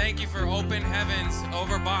 Jesus, we thank you for open heavens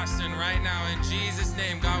over Boston right now in Jesus'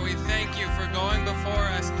 name. God, we thank you for going before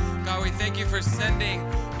us. God, we thank you for sending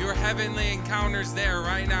your heavenly encounters there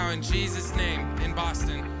right now in Jesus' name in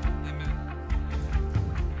Boston. Amen.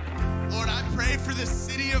 Lord, I pray for the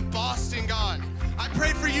city of Boston, God. I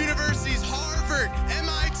pray for universities, Harvard,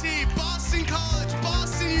 MIT, Boston College,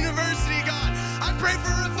 Boston University, God. I pray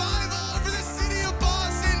for revival over the city of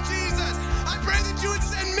Boston, Jesus. I pray that you would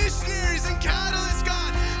send missionaries and catalysts,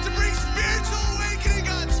 God, to bring spiritual awakening,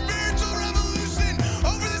 God, spiritual revolution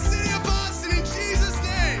over the city of Boston in Jesus'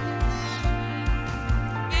 name.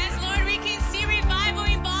 Yes, Lord, we can see revival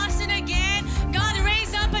in Boston again. God,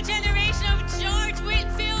 raise up a generation of George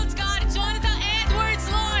Whitfields, God, Jonathan Edwards,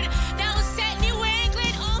 Lord, that will set New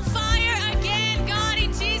England on fire again, God,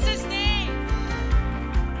 in Jesus' name.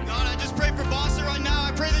 God, I just pray for Boston right now.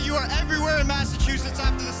 I pray that you are everywhere in Massachusetts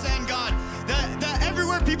after the Send, God. That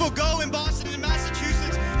everywhere people go in Boston and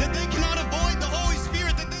Massachusetts, that they cannot avoid the Holy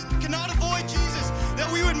Spirit, that they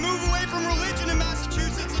would move away from religion in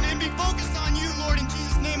Massachusetts and be focused on you, Lord. In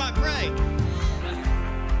Jesus' name I pray.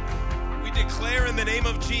 We declare in the name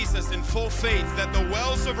of Jesus in full faith that the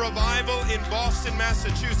wells of revival in Boston,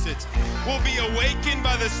 Massachusetts will be awakened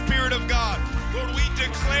by the Spirit of God. Lord, we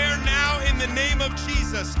declare now in the name of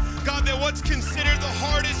Jesus, God, that what's considered the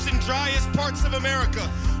hardest and driest parts of America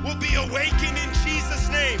will be awakened in Jesus'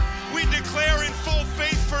 name. We declare in full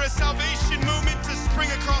faith for a salvation movement to spring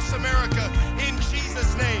across America in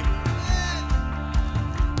Jesus' name.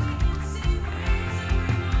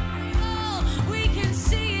 We can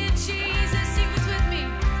see it, Jesus. Sing this with me.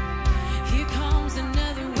 Here comes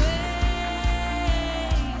another wave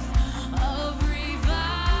of revival.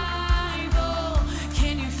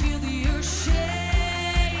 Can you feel the earth shaking?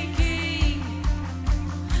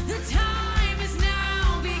 The time is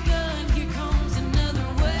now begun. Here comes another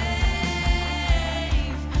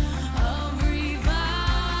wave of revival.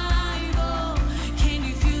 Can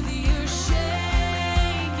you feel the earth shaking?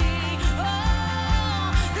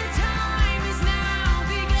 Oh, the time is now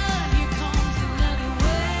begun. Here comes another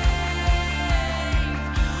wave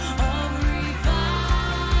of revival.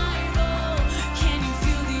 Can you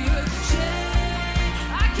feel the earth shake?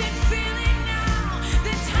 I can feel it now.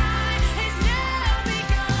 The time has now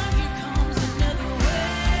begun. Here comes another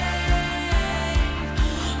wave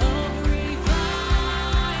of revival.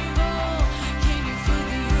 Can you feel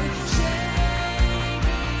the earth shaking?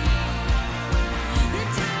 The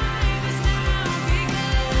time has now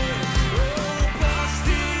begun. Oh,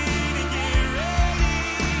 Boston, get ready.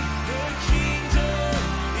 The kingdom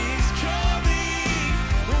is coming.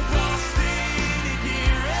 Oh, Boston,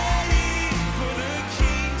 get ready. For the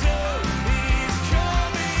kingdom is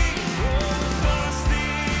coming. Oh, Boston,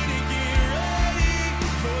 get ready.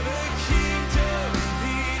 For the kingdom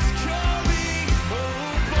is coming.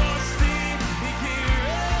 Oh, Boston, get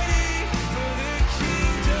ready. For the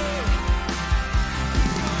kingdom.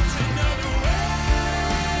 Comes another wave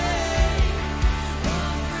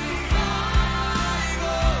of revival.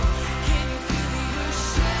 Can you feel the earth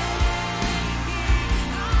shaking?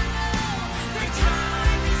 I know the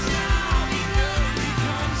time is now begun. Here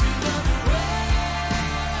comes another wave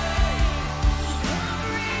of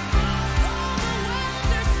revival. All the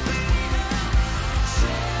wells are springing up,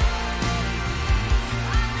 shaking.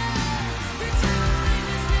 I know the time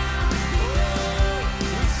is now begun.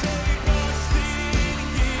 We say, Boston,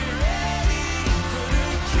 get ready. For the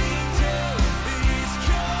kingdom is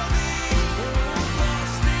coming. Oh,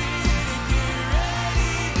 Boston, get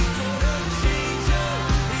ready. For the kingdom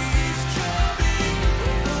is coming.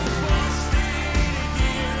 Oh, Boston,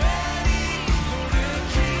 get ready. For the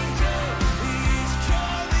kingdom is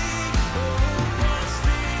coming. Oh,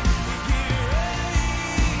 Boston, get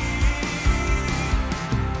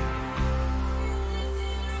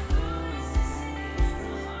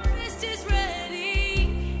Harvest is ready.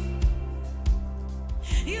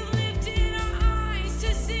 You've lifted our eyes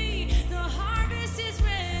to see the harvest is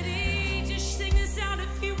ready. Just sing this out a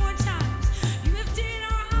few more times. You lifted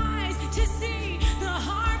our eyes to see the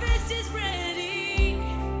harvest is ready.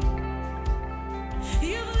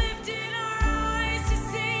 You've lifted our eyes to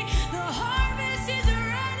see the harvest is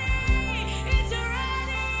ready. It's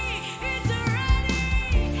ready. It's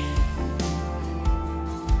ready.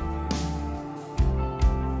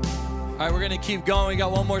 All right, we're going to keep going. We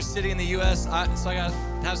got one more city in the U.S., so I got to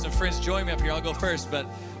have some friends join me up here. I'll go first, but a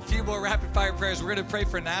few more rapid fire prayers. We're going to pray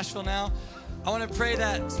for Nashville now. I want to pray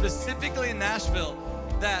that specifically in Nashville,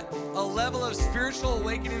 that a level of spiritual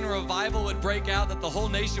awakening and revival would break out, that the whole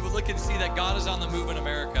nation would look and see that God is on the move in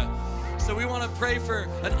America. So we want to pray for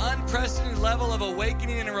an unprecedented level of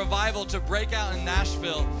awakening and revival to break out in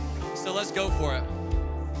Nashville. So let's go for it.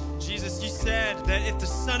 Jesus, you said that if the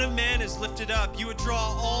Son of Man is lifted up, you would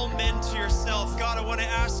draw all men to yourself. God, I want to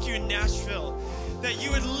ask you in Nashville that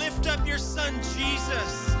you would lift up your Son,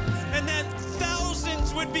 Jesus, and that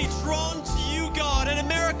thousands would be drawn to you, God, and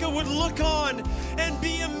America would look on and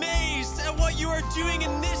be amazed at what you are doing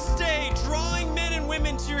in this day, drawing men and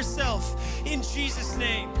women to yourself. In Jesus'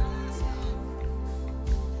 name.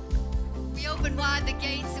 We open wide the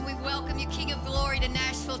gates and we welcome you, King of Glory, to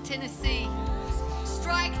Nashville, Tennessee.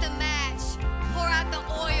 Strike the match, pour out the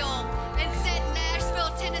oil, and set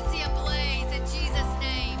Nashville, Tennessee ablaze in Jesus'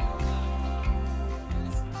 name.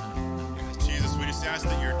 Jesus, we just ask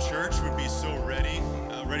that your church would be so ready,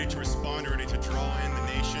 ready to respond, ready to draw in the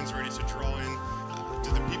nations, ready to draw in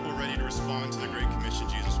to the people ready to respond to the Great Commission.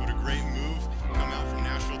 Jesus, what a great move come out from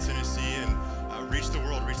Nashville, Tennessee, and reach the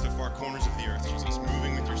world, reach the far corners of the earth. Jesus,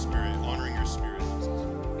 moving with your spirit, honoring your spirit.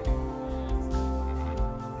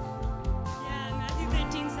 Yeah, Matthew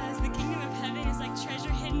 13 says, the kingdom of heaven is like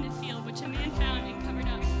treasure hidden in a field, which a man found and covered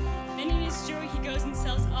up. and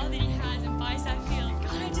sells all that he has and buys that field.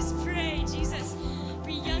 God, I just pray, Jesus, for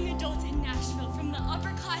young adults in Nashville, from the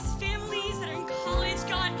upper class families that are in college,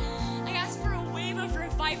 God, I ask for a wave of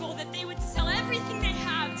revival, that they would sell everything they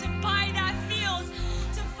have to buy that field,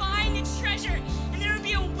 to find a treasure, and there would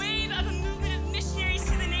be a wave of a movement of missionaries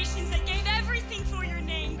to the nations that gave everything for your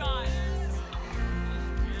name, God.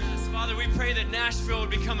 Yes, Father, we pray that Nashville would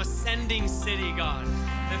become a sending city, God.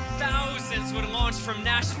 That thousands would launch from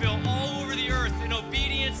Nashville all over the earth in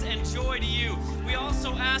obedience and joy to you. We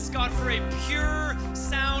also ask, God, for a pure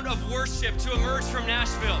sound of worship to emerge from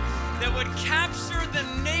Nashville that would capture the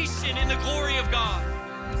nation in the glory of God.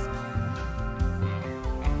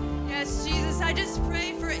 Yes, Jesus, I just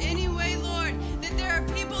pray for any way, Lord, that there are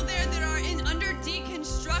people there that are under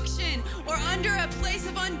deconstruction or under a place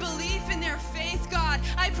of unbelief in their faith, God.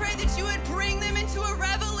 I pray that you would bring them into a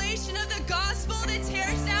revelation of the gospel that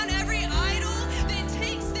tears down every idol, that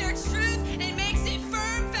takes their truth and makes it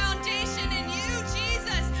firm foundation in you,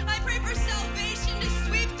 Jesus. I pray for salvation to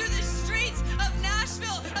sweep through the streets of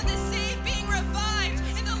Nashville, of the saved being revived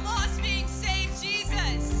and the lost being saved,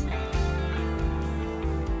 Jesus.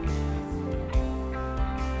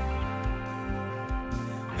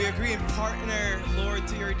 We agree and partner, Lord,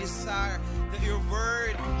 to your desire that your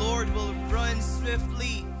word, Lord, will run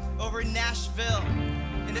swiftly over Nashville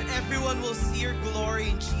and that everyone will see your glory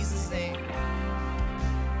in Jesus' name.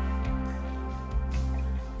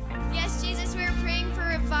 Yes, Jesus, we are praying for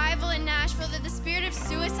revival in Nashville, that the spirit of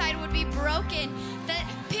suicide would be broken, that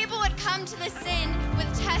people would come to the sin with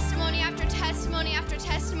testimony after testimony after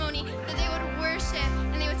testimony, that they would worship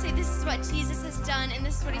and they would say, this is what Jesus has done and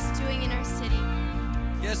this is what he's doing in our city.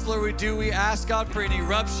 Yes, Lord, we do. We ask, God, for an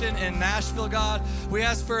eruption in Nashville, God. We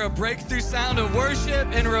ask for a breakthrough sound of worship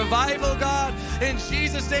and revival, God. In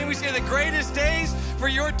Jesus' name, we say the greatest days for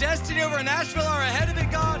your destiny over Nashville are ahead of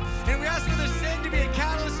it, God. And we ask for the sin to be a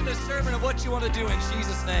catalyst and a servant of what you want to do in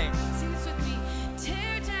Jesus' name. Sing this with me.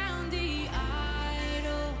 Tear down the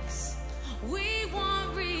idols. We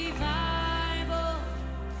want revival.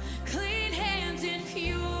 Clean hands and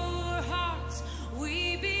pure hearts.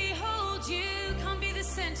 We behold you. Come be the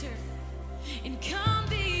center. And come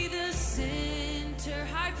be the center.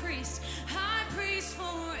 High priest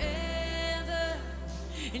forever.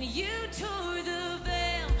 And you tore the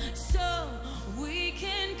veil so we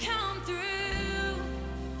can come through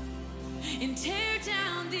and tear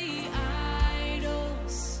down the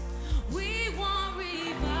idols. We want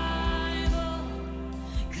revival,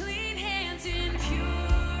 clean hands and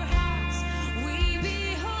pure hearts. We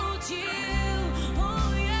behold you,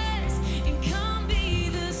 oh yes, and come be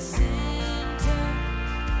the center.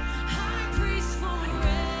 High priest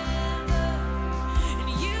forever, and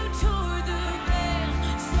you tore the veil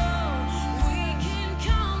so we can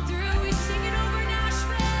come through. We sing it over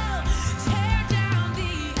Nashville. Tear down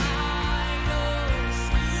the idols.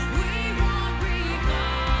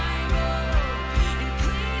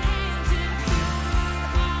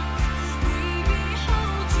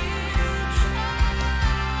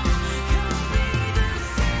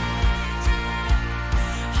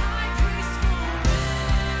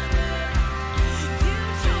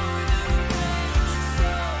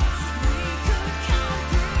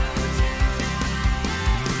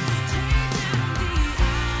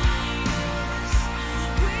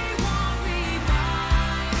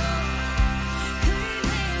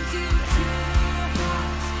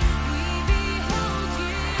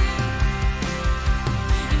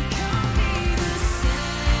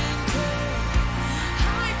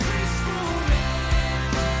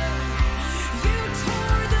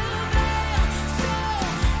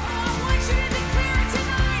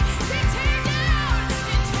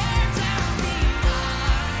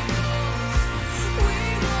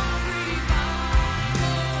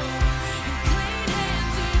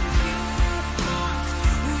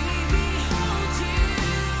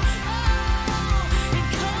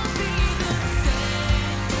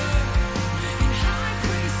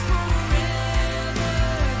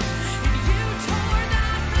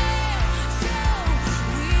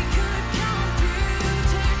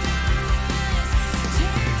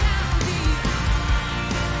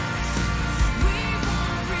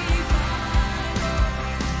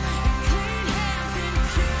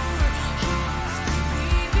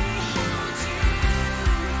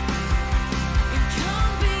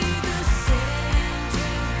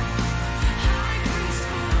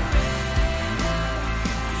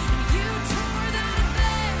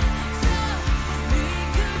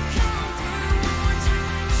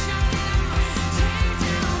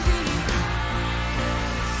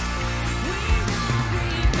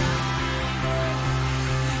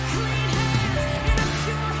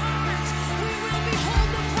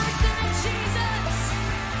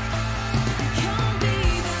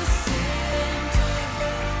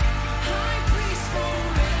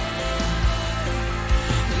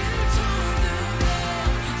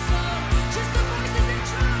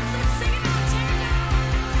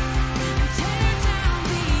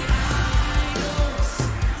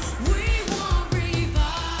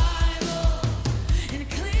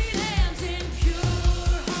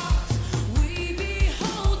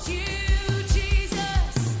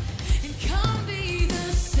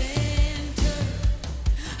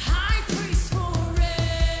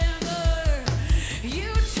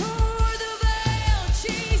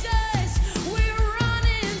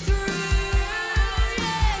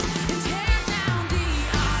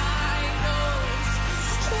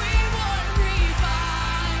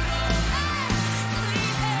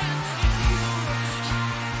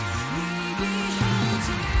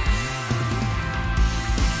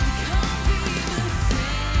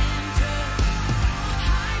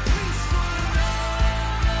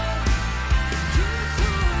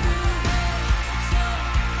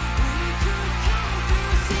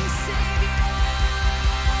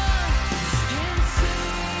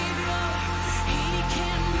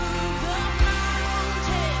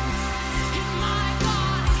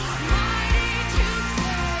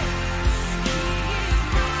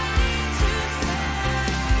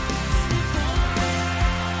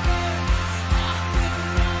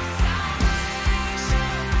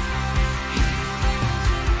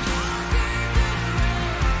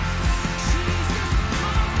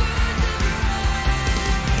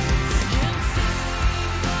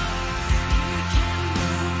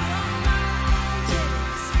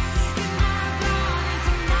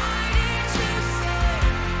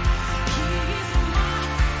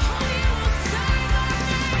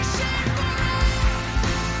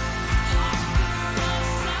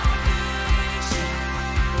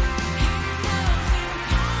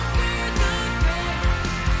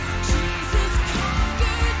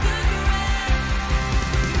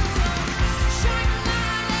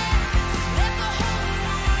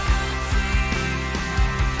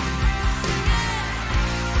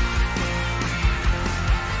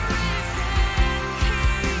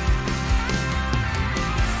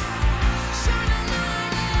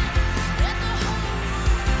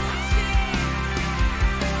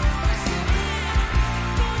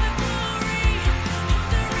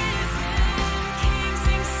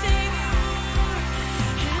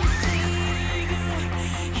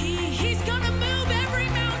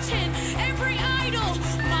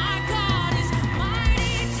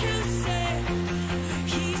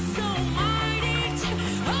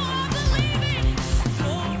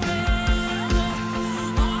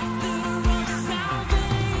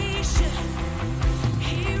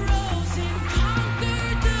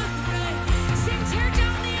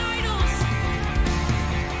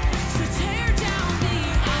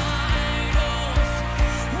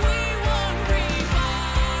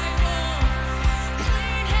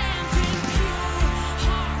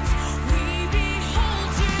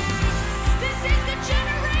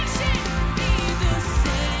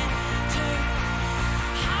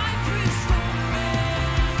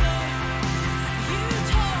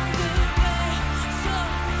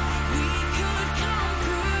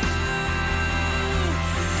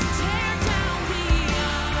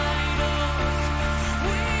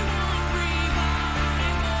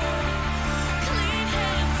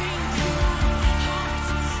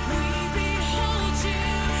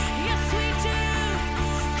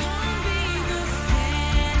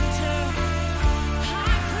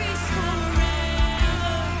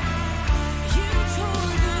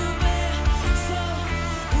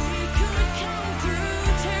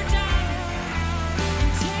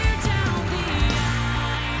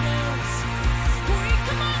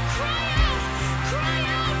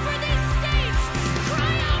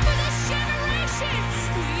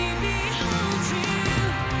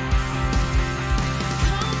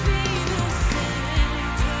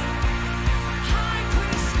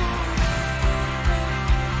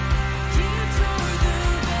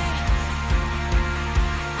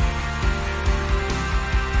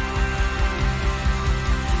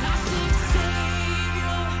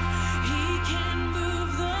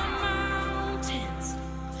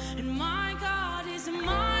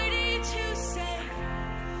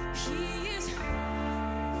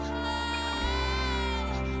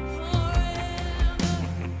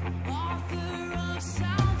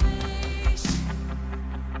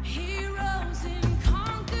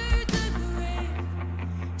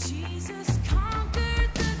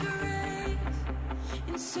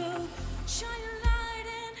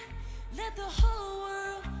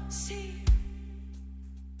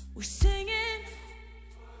 We're singing.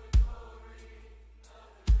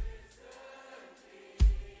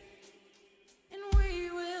 And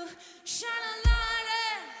we will shine a light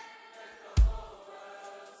and let the whole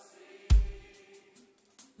world see.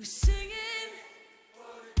 We're singing.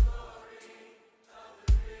 For the glory of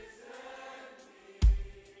the risen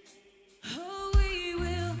King. Oh, we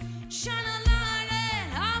will shine a light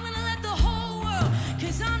and I'm gonna let the whole world,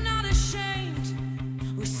 'cause I'm not ashamed.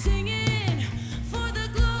 We're singing for the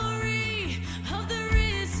glory of the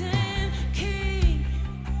risen King.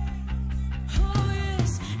 Oh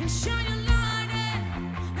yes, and shine your light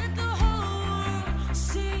and let the whole world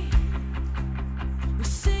see. We're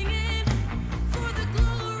singing for the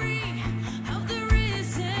glory of the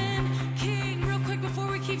risen King. Real quick before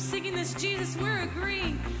we keep singing this, Jesus, we're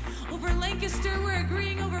agreeing over Lancaster, we're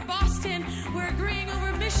agreeing over Boston, we're agreeing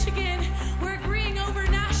over Michigan, we're agreeing over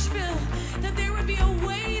Nashville, that there would be a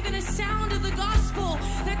wave and a sound of the gospel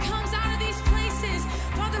that comes out of these places.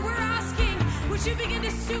 Father, we're asking, would you begin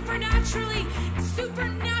to supernaturally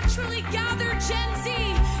gather Gen Z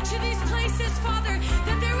to these places, Father,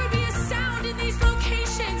 that there would be a sound in these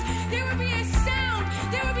locations, there would be a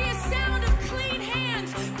sound of clean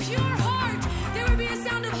hands, pure heart, there would be a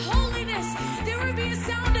sound of holiness, there would be a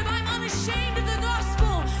sound of I'm unashamed of the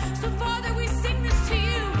gospel. So Father, we sing this to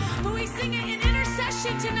you, but we sing it in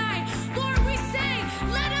intercession tonight. Lord, we say,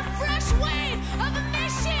 let a fresh wave of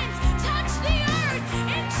missions touch the earth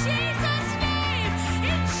in Jesus' name,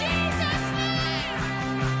 in Jesus' name.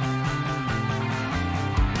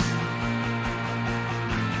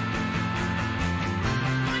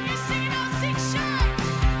 When you sing it out, sing shine.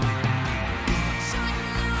 Shine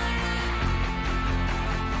your light.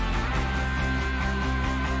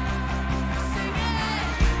 Sing it.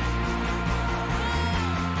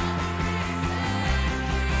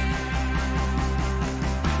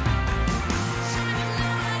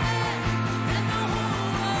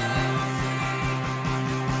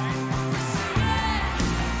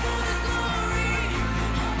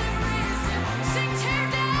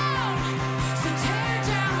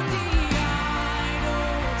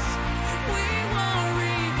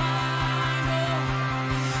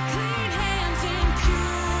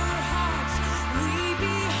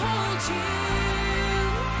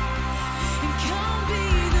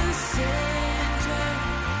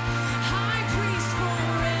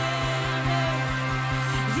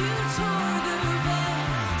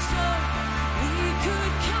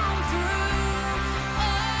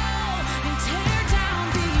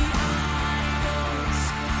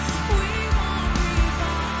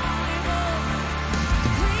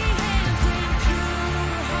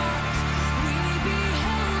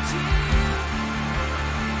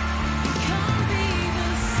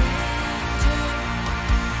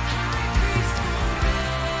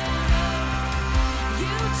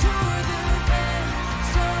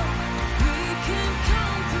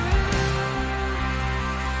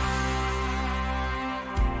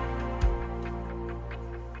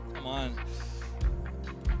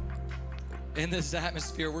 In this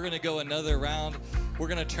atmosphere, we're going to go another round. We're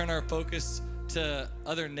going to turn our focus to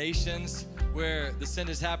other nations where the send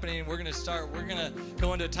is happening. We're going to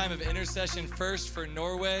go into a time of intercession first for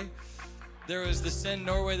Norway. There was the send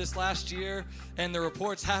Norway this last year, and the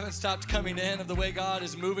reports haven't stopped coming in of the way God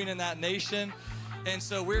is moving in that nation. And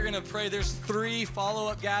so we're going to pray. There's 3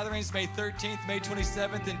 follow-up gatherings, May 13th, May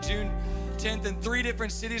 27th, and June 10th, in 3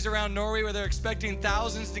 different cities around Norway where they're expecting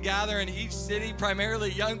thousands to gather in each city,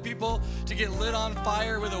 primarily young people, to get lit on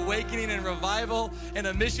fire with awakening and revival and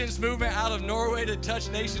a missions movement out of Norway to touch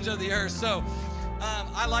nations of the earth. So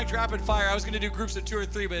I liked rapid fire. I was going to do groups of 2 or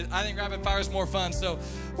 3, but I think rapid fire is more fun. So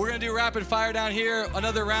we're going to do rapid fire down here,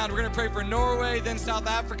 another round. We're going to pray for Norway, then South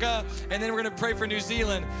Africa, and then we're going to pray for New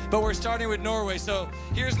Zealand. But we're starting with Norway. So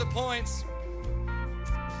here's the points.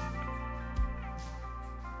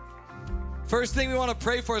 First thing we want to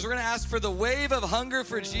pray for is we're going to ask for the wave of hunger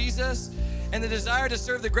for Jesus, and the desire to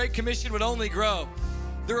serve the Great Commission would only grow.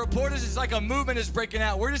 The report is it's like a movement is breaking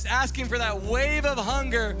out. We're just asking for that wave of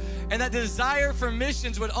hunger, and that desire for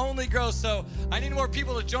missions would only grow. So I need more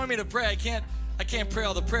people to join me to pray. I can't pray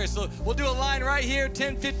all the prayers. So we'll do a line right here,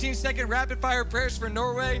 10, 15-second rapid fire prayers for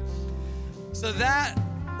Norway. So that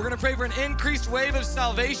we're going to pray for an increased wave of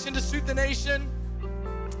salvation to suit the nation,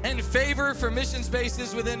 and favor for missions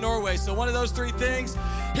bases within Norway. So one of those 3 things.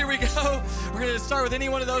 Here we go. We're going to start with any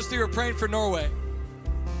one of those 3. We're praying for Norway.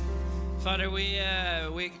 Father, we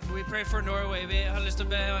pray for Norway. Vi har lyst til å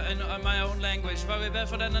be in my own language. Father, vi ber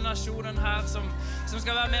for denne nasjonen her som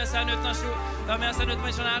skal være med og sende ut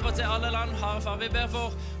misjonærer til alle land her, far. Vi ber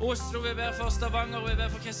for Oslo, vi ber for Stavanger, vi ber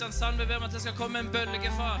for Kristiansand. Vi ber om at det skal komme en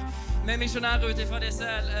bølge, far, med misjonærer ut fra disse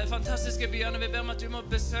fantastiske byene. Vi ber om at du må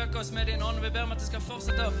besøke oss med din ånd. Vi ber om at det skal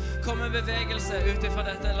fortsette å komme bevegelse ut fra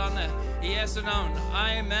dette landet. I Jesu navn.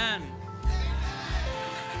 Amen.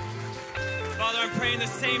 Father, I'm praying the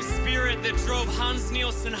same spirit that drove Hans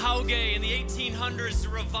Nielsen Hauge in the 1800s to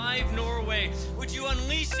revive Norway. Would you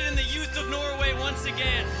unleash it in the youth of Norway once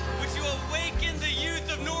again? Would you awaken the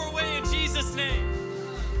youth of Norway in Jesus' name?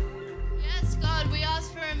 Yes, God, we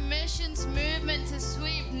ask for a missions movement to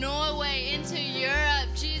sweep Norway into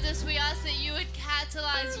Europe. Jesus, we ask that you would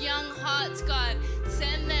catalyze young hearts, God.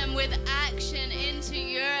 Send them with action into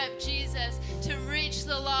Europe, Jesus, to reach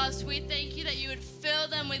the lost. We thank you that you would fill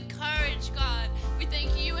them with courage, God. We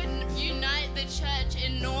thank you would unite the church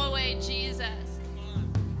in Norway, Jesus.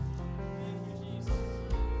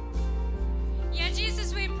 Ja,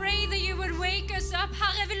 Jesus, we pray that you would wake us up.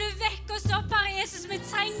 Herre, vil du vekke oss opp, Herre Jesus, vi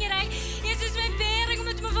trenger deg. Jesus, vi ber deg om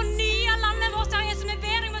at du må fornye landet vårt, Herre Jesus. Vi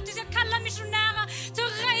ber deg om at du skal kalle misjonærer til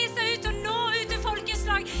å reise ut og nå ut til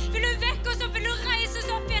folkeslag. Vil du vekke oss opp, vil du reise oss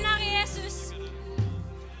opp igjen, Herre Jesus.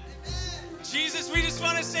 Jesus, we just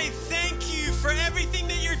want to say thank you for everything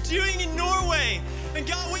that you're doing in Norway. And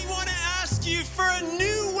God, we want to ask you for a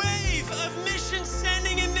new wave of mission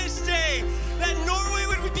sending in this day. That Norway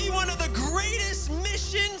would be one of the greatest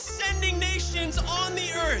mission sending nations on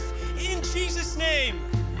the earth. In Jesus' name.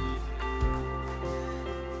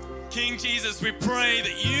 King Jesus, we pray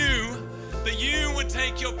that you would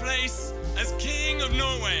take your place as King of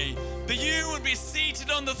Norway, that you would be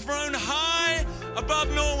seated on the throne high above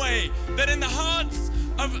Norway, that in the hearts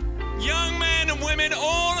of young men and women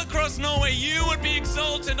all across Norway, you would be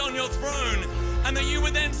exalted on your throne, and that you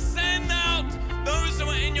would then send out those who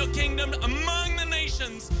are in your kingdom among the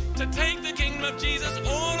nations to take the kingdom of Jesus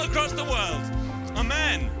all across the world.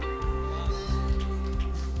 Amen.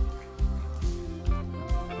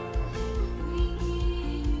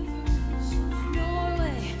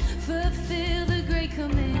 Norway, fulfill the Great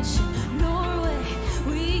Commission. Norway,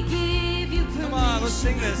 we give you permission. Come on, let's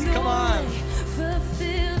sing this. Come on. Norway,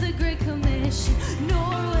 fulfill the Great Commission.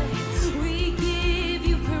 Norway, we give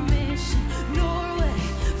you permission. Norway,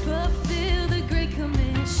 fulfill the Great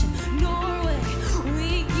Commission. Norway,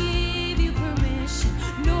 we give you permission.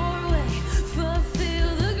 Norway,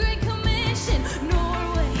 fulfill the Great Commission.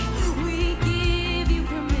 Norway, we give you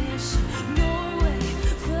permission. Norway,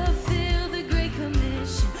 fulfill the Great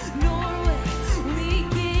Commission. Norway, we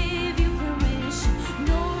give you permission.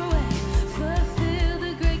 Norway, fulfill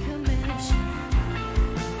the Great Commission.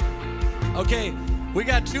 Okay, we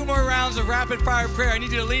got 2 more rounds of rapid fire prayer. I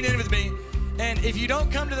need you to lean in with me. And if you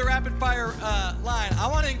don't come to the rapid fire line, I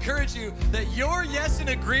want to encourage you that your yes in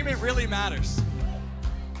agreement really matters.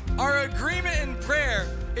 Our agreement in prayer,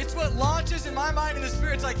 it's what launches in my mind and the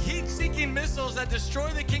spirit. It's like heat-seeking missiles that destroy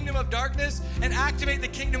the kingdom of darkness and activate the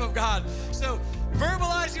kingdom of God. So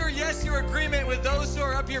verbalize your yes, your agreement with those who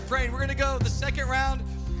are up here praying. We're going to go the second round.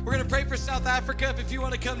 We're going to pray for South Africa. If you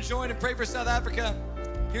want to come join and pray for South Africa,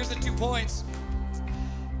 here's the 2 points.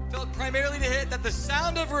 Felt primarily to hit that the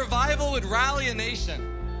sound of revival would rally a nation.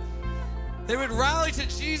 They would rally to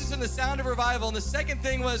Jesus in the sound of revival. And the second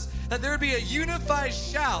thing was that there would be a unified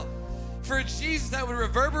shout for Jesus that would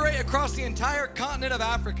reverberate across the entire continent of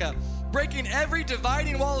Africa, breaking every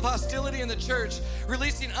dividing wall of hostility in the church,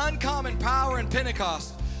 releasing uncommon power in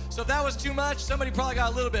Pentecost. So if that was too much, somebody probably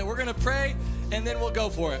got a little bit. We're going to pray, and then we'll go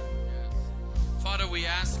for it. Father, we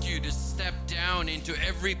ask you to step down into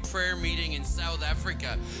every prayer meeting in South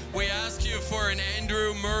Africa. We ask you for an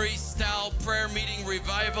Andrew Murray-style prayer meeting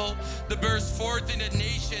revival that bursts forth in a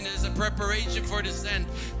nation as a preparation for descent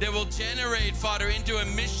that will generate, Father, into a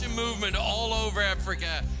mission movement all over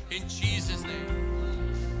Africa. In Jesus' name.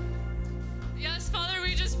 Yes, Father,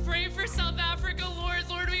 we just pray for South Africa, Lord.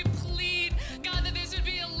 Lord, we plead, God, that this would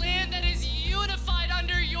be a land that is unified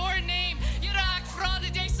under your name.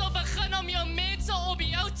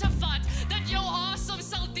 Dat jou asem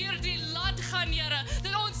sal deur die land gaan, Here.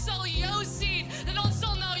 Dat ons sal jou sien, dat ons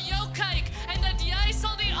sal na jou kyk en dat jy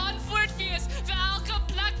sal die antwoord wees vir elke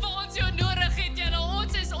plek waar ons jou nodig het, Here.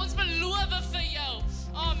 Ons beloof vir jou.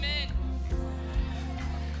 Amen.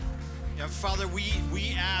 Yeah, Father,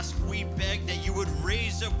 we ask, we beg that you would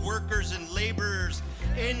raise up workers and laborers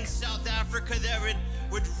in South Africa that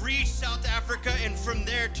would reach South Africa and from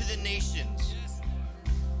there to the nations.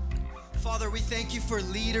 Father, we thank you for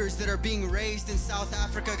leaders that are being raised in South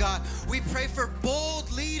Africa, God. We pray for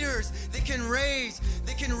bold leaders that can raise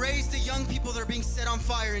the young people that are being set on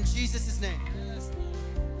fire in Jesus' name.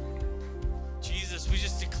 Jesus, we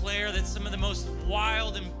just declare that some of the most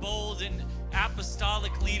wild and bold and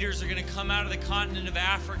apostolic leaders are going to come out of the continent of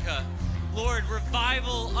Africa. Lord,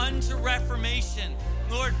 revival unto reformation.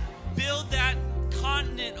 Lord, build that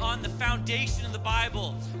continent on the foundation of the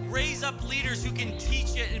Bible. Raise up leaders who can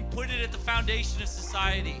teach it and put it at the foundation of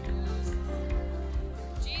society.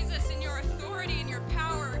 Jesus, in your authority and your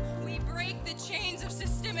power, we break the chains of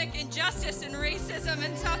systemic injustice and racism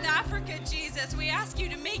in South Africa, Jesus. We ask you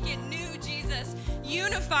to make it new, Jesus.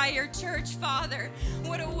 Unify your church, Father.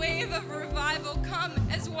 What a wave of revival come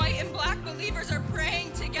as white and black believers are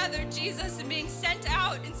praying together, Jesus, and being sent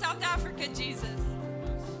out in South Africa, Jesus.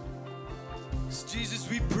 Jesus,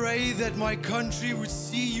 we pray that my country would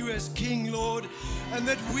see you as King, Lord, and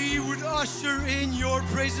that we would usher in your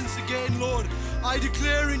presence again, Lord. I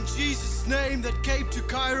declare in Jesus' name that Cape to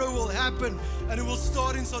Cairo will happen, and it will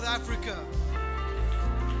start in South Africa.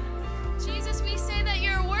 Jesus, we say that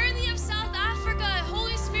you're worthy of South Africa.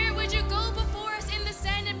 Holy Spirit, would you go before us in the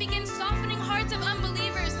sand and begin softening hearts of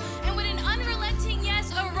unbelievers? And would an unrelenting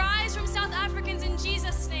yes arise from South Africans in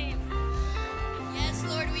Jesus' name? Yes,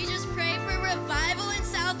 Lord, we just pray for revival in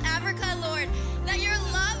South Africa, Lord, that your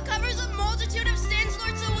love covers a multitude of sins,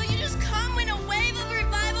 Lord, so will you just come in a wave of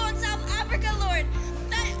revival in South Africa, Lord,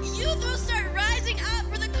 that youth will start rising up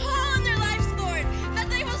for the call in their lives, Lord, that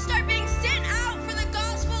they will start being sent out for the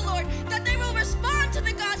gospel, Lord, that they will respond to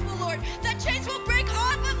the gospel, Lord, that chains will break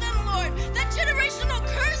off of them, Lord, that generational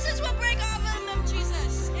curses will break off of them,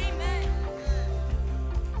 Jesus. Amen.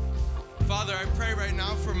 Father, I pray right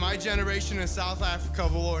now for my generation in South Africa,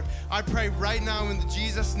 Lord. I pray right now in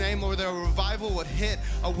Jesus' name, Lord, that a revival would hit,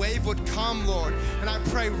 a wave would come, Lord. And I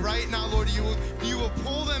pray right now, Lord, you will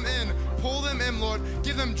pull them in, Lord.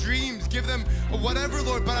 Give them dreams, give them whatever,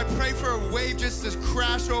 Lord. But I pray for a wave just to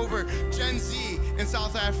crash over Gen Z in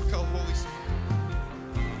South Africa, Holy Spirit.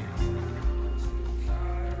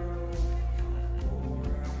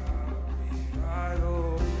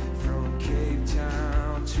 From Cape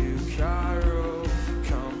Town to Cairo,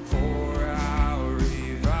 come pour out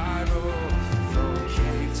revival. From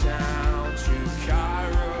Cape Town to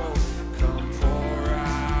Cairo, come pour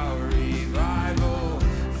out revival.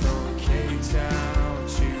 From Cape Town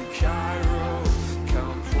to Cairo,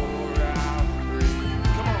 come pour out revival.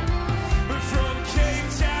 Come on. From Cape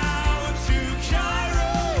Town to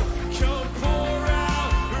Cairo, come pour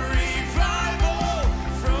out revival.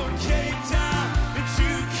 From Cape Town to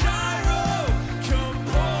Cairo, come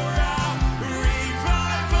pour out revival.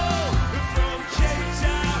 From Cape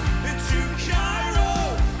Town to Cairo,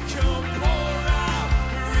 come pour out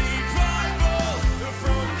revival.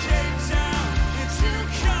 From Cape Town to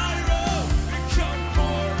Cairo, come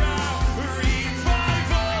pour out revival.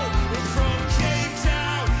 From Cape Town to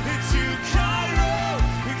Cairo,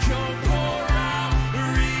 come pour out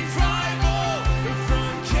revival.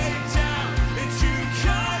 From Cape Town to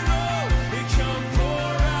Cairo, come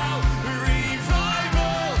pour out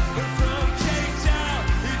revival. From Cape Town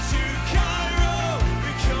to Cairo,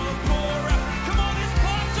 come pour out. Come on, it's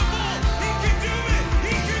possible. He can do it.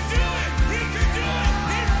 He can do it. He can do it.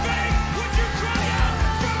 In faith, would you cry out?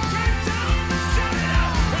 From Cape Town, shout it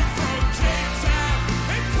out. From Cape Town,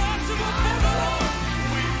 it's possible for the Lord.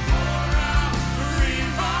 We pour out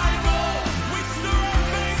revival. We stir our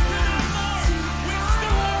faith tonight, Lord. We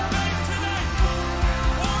stir our faith tonight.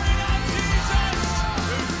 Pour it out, Jesus.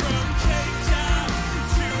 From Cape Town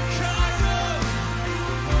to Cairo,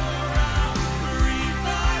 pour out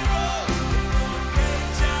revival. From Cape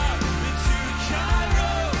Town to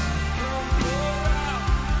Cairo, pour out.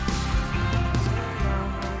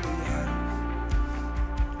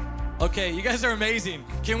 Okay, you guys are amazing.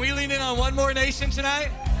 Can we lean in on one more nation tonight?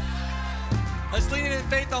 Let's lean in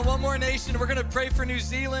faith on one more nation. We're going to pray for New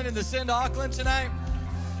Zealand and the Send Auckland tonight.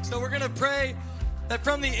 So we're going to pray that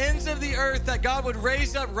from the ends of the earth that God would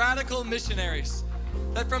raise up radical missionaries.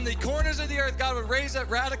 That from the corners of the earth, God would raise up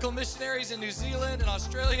radical missionaries in New Zealand and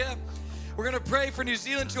Australia. We're going to pray for New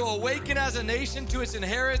Zealand to awaken as a nation to its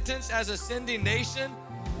inheritance as a sending nation.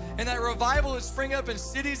 And that revival would spring up in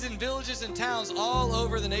cities and villages and towns all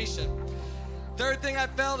over the nation. Third thing I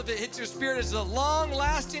felt, if it hits your spirit, is the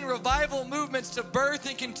long-lasting revival movements to birth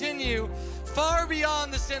and continue far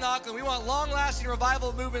beyond the Send Auckland. We want long-lasting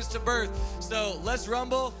revival movements to birth. So let's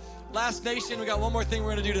rumble. Last nation, we got one more thing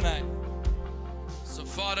we're going to do tonight. So So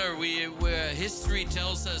Father, history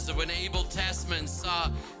tells us that when Abel Tasman saw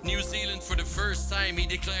New Zealand for the first time, he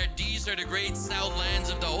declared, these are the great southlands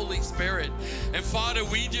of the Holy Spirit. And Father,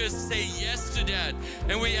 we just say yes to that.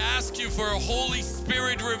 And we ask you for a Holy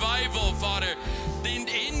Spirit revival, Father,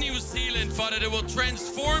 in New Zealand, Father, that will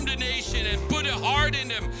transform the nation and put a heart in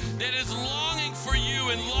them that is longing for you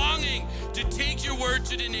and longing to take your word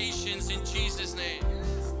to the nations in Jesus' name.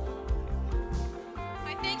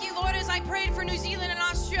 Thank you, Lord, as I prayed for New Zealand and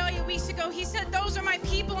Australia weeks ago. He said, those are my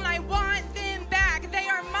people and I want them back. They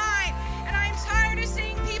are mine. And I'm tired of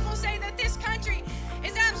seeing people say that this country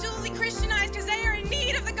is absolutely Christianized because they are in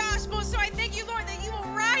need of the gospel. So I thank you, Lord, that you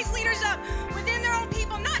will rise leaders up within their own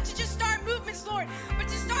people, not to just start movements, Lord, but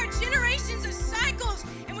to start generations of cycles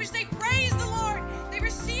in which they praise the Lord. They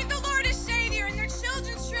receive the Lord as Savior and their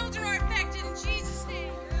children's children are affected in Jesus'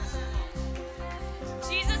 name.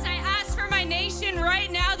 Jesus, I ask for my nation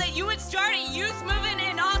right now that you would start a youth movement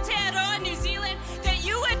in Aotearoa, New Zealand, that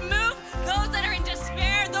you would move those that are in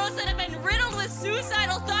despair, those that have been riddled with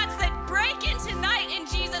suicidal thoughts, that break in tonight in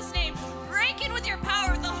Jesus' name. Break in with your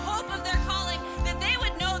power, the hope of their calling, that they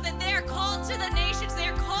would know that they are called to the nations, they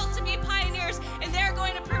are called to be pioneers, and they're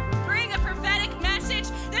going to bring a prophetic message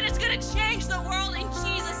that is going to change the world in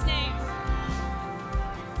Jesus' name.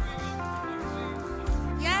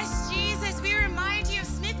 Yes, Jesus, we remind you of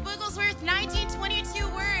Smith Wigglesworth's 1922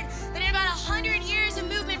 word that in about 100 years a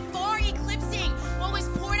movement far eclipsing what was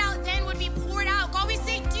poured out then would be poured out. God, we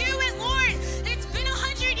say, do it, Lord. It's been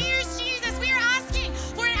 100 years, Jesus. We are asking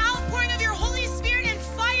for an outpouring of your Holy Spirit and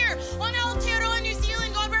fire on Aotearoa, New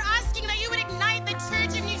Zealand. God, we're asking that you would ignite the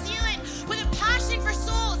church of New Zealand with a passion for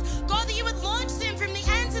souls. God, that you would launch them from the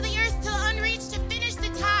ends of the earth to the unreached to finish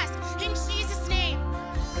the task. In Jesus' name.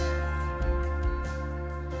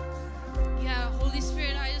 Yeah, Holy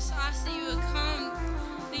Spirit, I just ask that you would come,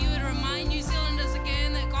 that you would remind New Zealanders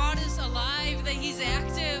again that God is alive, that He's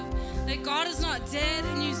active, that God is not dead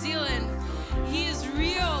in New Zealand. He is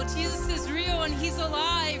real. Jesus is real and He's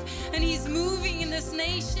alive and He's moving in this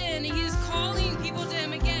nation. He is calling people to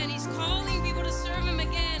Him again. He's calling people to serve Him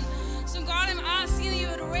again. So God, I'm asking that you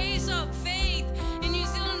would raise up faith in New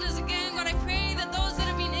Zealanders again. God, I pray that those that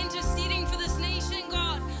have been interceding for this nation,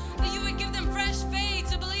 God, that you would give them fresh faith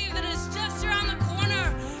to believe that it's just around the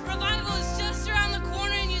corner. Revival is just around the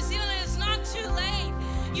corner in New Zealand. It's not too late.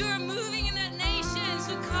 You are moving in that nation.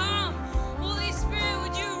 So come, Holy Spirit,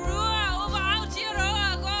 would you rule over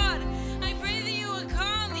Aotearoa, God? I pray that you would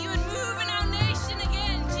come, that you would move in our nation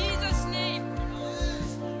again. In Jesus' name.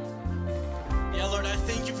 Yeah, Lord, I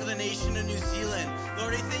thank you for the nation of New Zealand.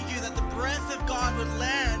 Lord, I thank you that the breath of God would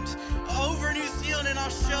land over New Zealand and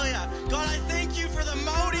Australia. God, I thank you for the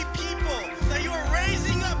Maori people that you are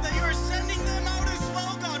raising up, that you are sending them out as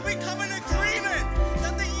well, God. We come in agreement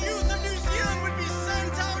that the youth of New Zealand would be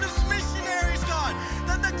sent out as missionaries, God,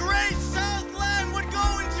 that the great Southland would go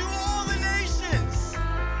into all the nations.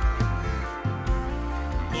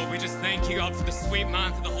 Lord, we just thank you, God, for the sweet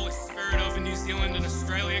month of the Holy Spirit over New Zealand and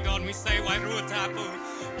Australia, God. And we say, Wairua tapu,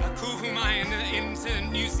 pakuhumai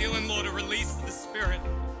into New Zealand, Lord, a release of the Spirit.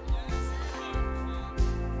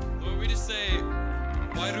 Lord, we just say,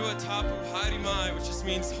 Wairua tapu harimai, which just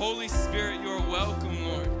means, Holy Spirit, you are welcome,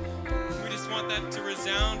 Lord. We just want that to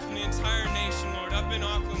resound from the entire nation, Lord. Up in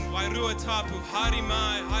Auckland, Wairua tapu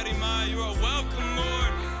harimai, harimai, you are welcome,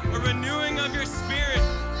 Lord. A renewing of your Spirit.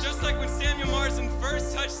 Just like when Samuel Marsden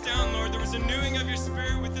first touched down, Lord, there was a renewing of your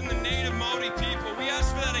Spirit within the native Maori people. We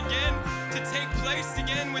ask for that again to take place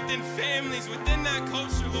again within families, within that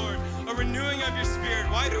culture, Lord. A renewing of your Spirit.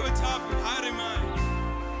 Wairua tapu harimai.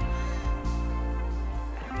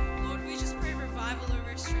 Lord, we just pray revival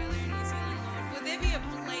over Australia and New Zealand, Lord. Would there be a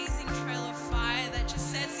blazing trail of fire that just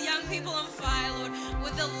sets young people on fire, Lord?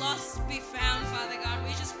 Would the lost be found, Father God?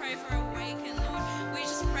 We just pray for awaken, Lord. We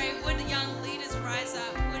just pray, would young leaders rise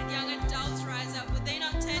up? Would young adults rise up? Would they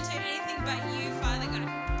not turn to anything but you, Father God?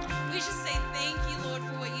 We just say thank you, Lord,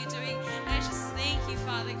 for what you're doing. And I just thank you,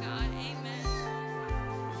 Father God. Amen.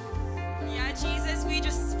 Yeah, Jesus, we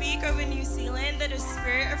just speak over New Zealand that a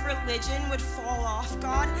spirit of religion would fall off,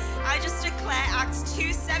 God. I just declare Acts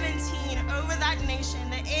 2:17 over that nation,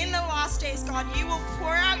 that in the last days, God, you will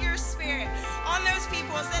pour out your Spirit on those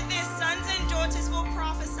peoples, that their sons and daughters will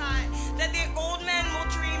prophesy, that their old men will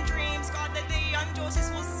dream dreams, God, that their young daughters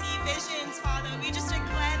will see visions, Father. We just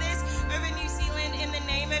declare this over New Zealand in the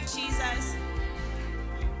name of Jesus.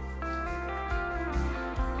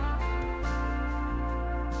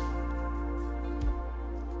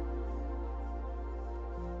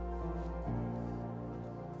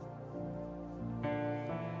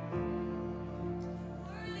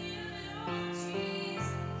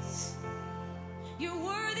 You're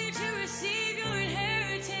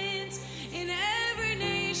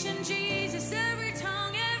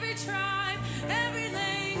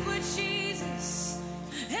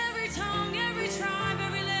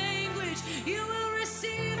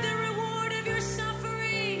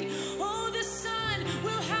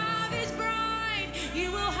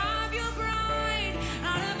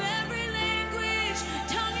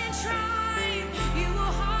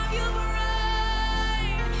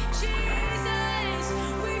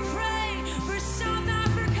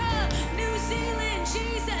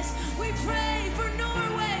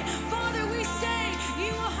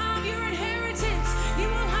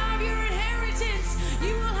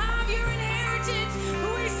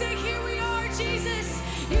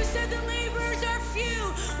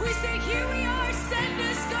say, here we are, send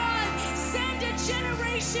us, God. Send a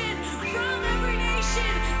generation from every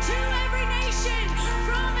nation to every nation,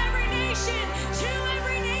 from every nation to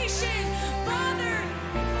every nation. Father,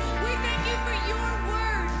 we thank you for your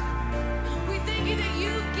word. We thank you that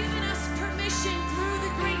you've given us permission through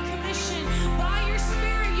the Great Commission. By your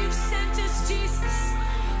Spirit, you've sent us, Jesus.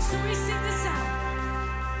 So we sing this out.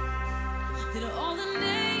 That all the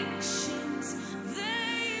nations,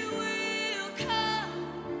 they will come,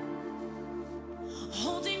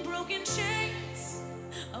 holding broken chains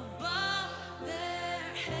above their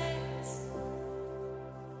heads,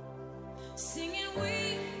 singing,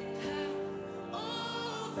 we have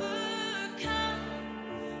overcome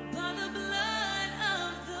by the blood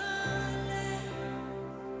of the Lamb.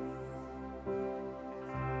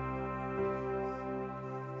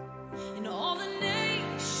 And all the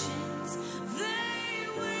nations, they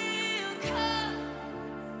will come,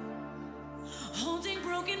 holding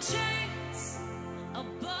broken chains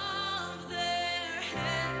above their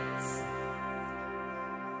heads,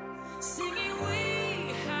 singing,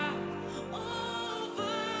 we have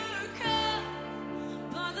overcome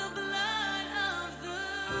by the blood of the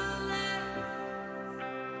Lamb.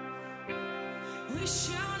 We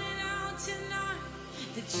shout it out tonight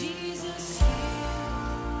that Jesus,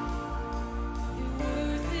 you're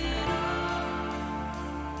worth it all.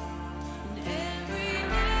 In every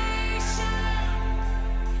nation,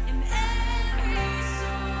 in every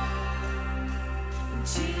soul, and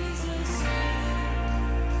Jesus,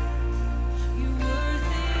 you're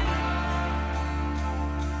worth it all.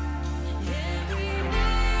 In every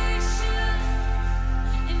nation,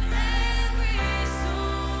 in every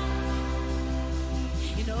soul,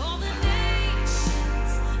 in all the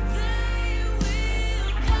nations, they will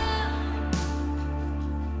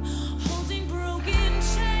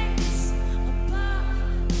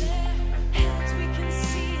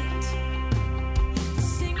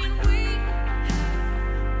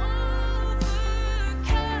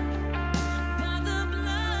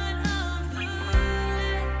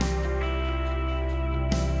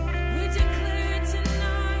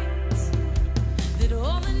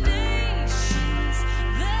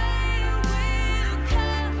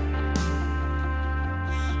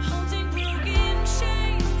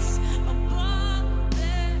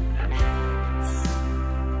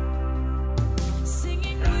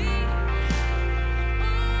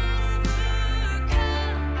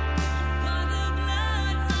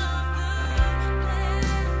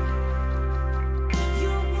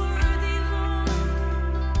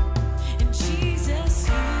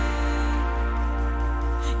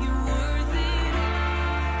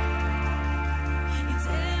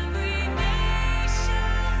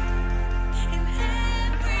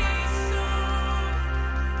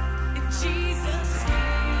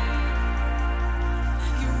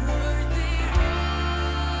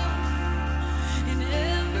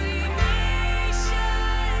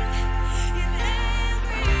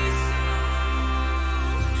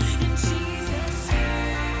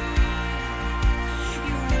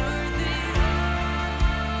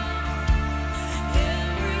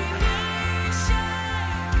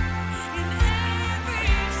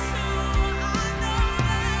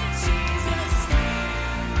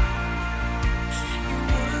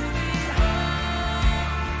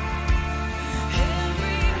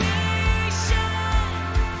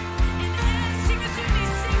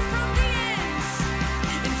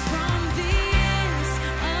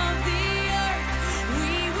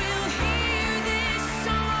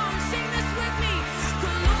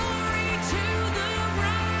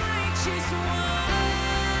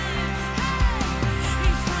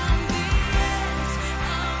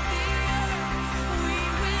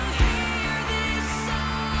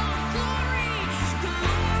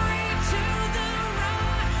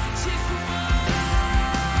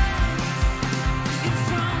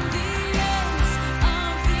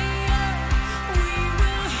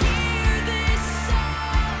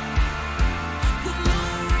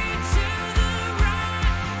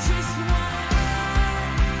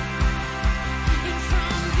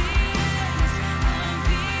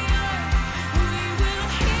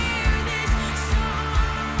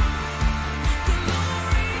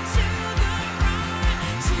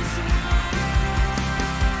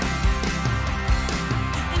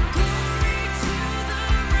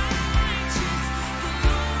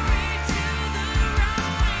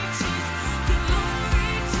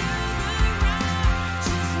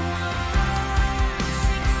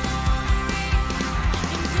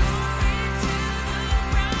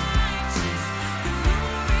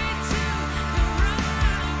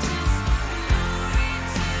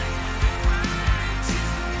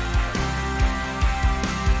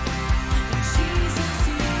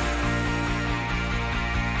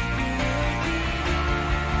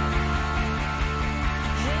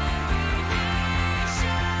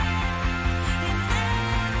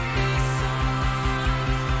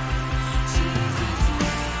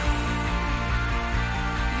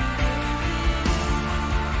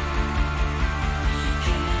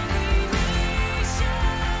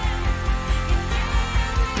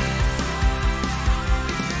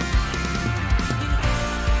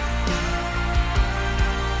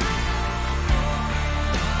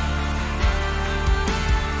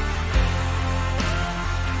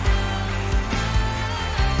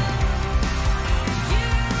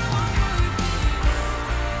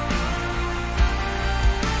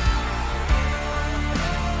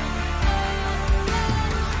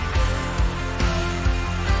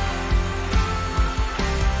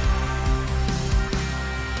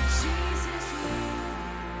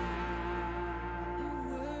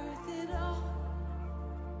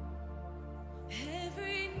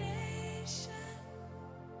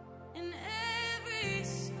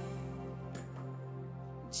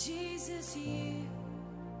to you.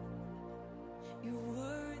 You're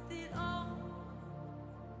worth it all.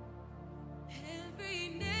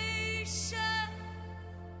 Every nation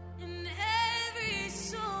and every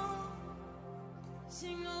soul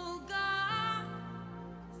sing, oh God,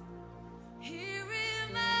 here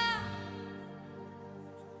am I,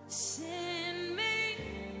 send me,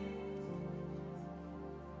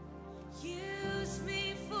 use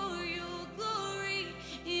me for your glory,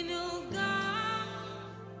 and oh God,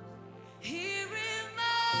 here am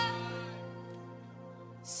I,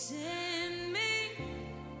 send me,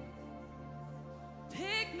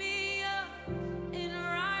 pick me up and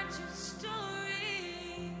write your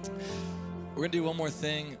story. We're gonna do one more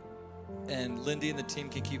thing, and Lindy and the team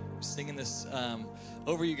can keep singing this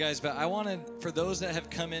over you guys, but I wanted, for those that have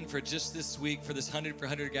come in for just this week, for this 100 for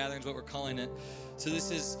 100 gatherings, what we're calling it. So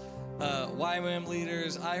this is YWAM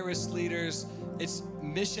leaders, Iris leaders. It's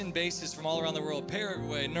mission bases from all around the world.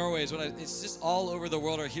 Paraguay, Norway, it's just all over the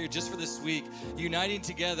world are here just for this week, uniting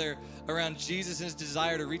together around Jesus'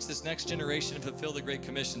 desire to reach this next generation and fulfill the Great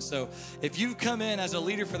Commission. So if you've come in as a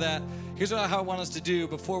leader for that, here's what I want us to do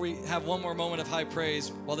before we have one more moment of high praise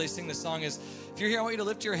while they sing the song is, if you're here, I want you to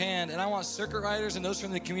lift your hand, and I want circuit riders and those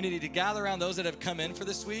from the community to gather around those that have come in for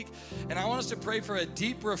this week, and I want us to pray for a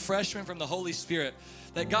deep refreshment from the Holy Spirit,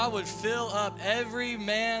 that God would fill up every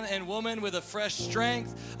man and woman with a fresh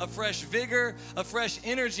strength, a fresh vigor, a fresh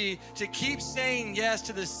energy to keep saying yes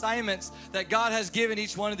to the assignments that God has given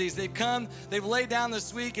each one of these. They've come, they've laid down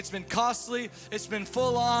this week. It's been costly, it's been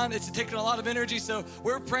full on, it's taken a lot of energy, so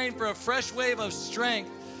we're praying for a fresh wave of strength.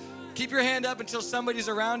 Keep your hand up until somebody's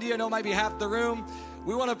around you. I know it might be half the room.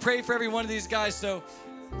 We want to pray for every one of these guys, so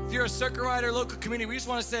if you're a circuit rider, local community, we just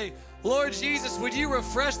want to say, Lord Jesus, would you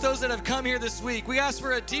refresh those that have come here this week? We ask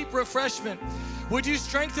for a deep refreshment. Would you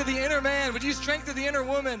strengthen the inner man? Would you strengthen the inner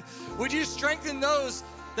woman? Would you strengthen those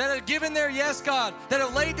that have given their yes, God, that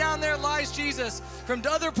have laid down their lives, Jesus, from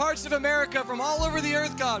other parts of America, from all over the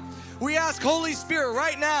earth, God? We ask, Holy Spirit,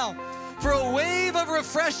 right now, for a wave of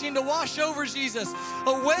refreshing to wash over, Jesus.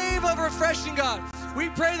 A wave of refreshing, God. We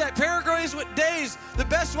pray that Paraguay's days, the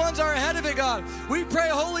best ones are ahead of it, God. We pray,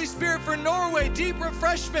 Holy Spirit, for Norway, deep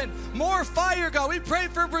refreshment, more fire, God. We pray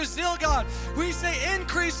for Brazil, God. We say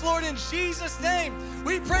increase, Lord, in Jesus' name.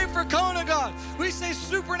 We pray for Kona, God. We say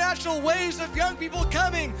supernatural waves of young people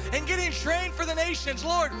coming and getting trained for the nations.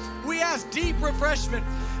 Lord, we ask deep refreshment,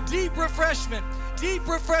 deep refreshment, deep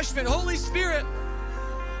refreshment. Holy Spirit,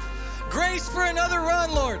 grace for another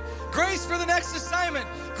run, Lord. Grace for the next assignment.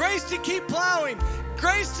 Grace to keep plowing.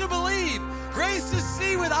 Grace to believe. Grace to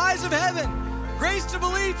see with eyes of heaven. Grace to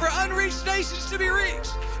believe for unreached nations to be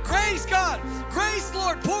reached. Grace, God. Grace,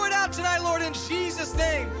 Lord. Pour it out tonight, Lord, in Jesus'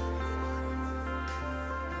 name.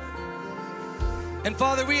 And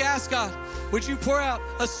Father, we ask, God, would you pour out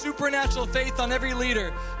a supernatural faith on every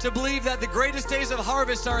leader to believe that the greatest days of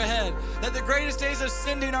harvest are ahead, that the greatest days of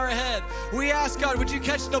sending are ahead. We ask, God, would you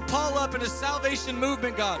catch Nepal up in a salvation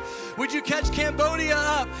movement, God? Would you catch Cambodia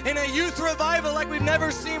up in a youth revival like we've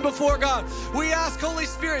never seen before, God? We ask, Holy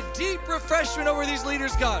Spirit, deep refreshment over these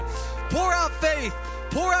leaders, God. Pour out faith,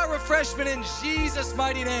 pour out refreshment in Jesus'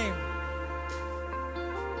 mighty name.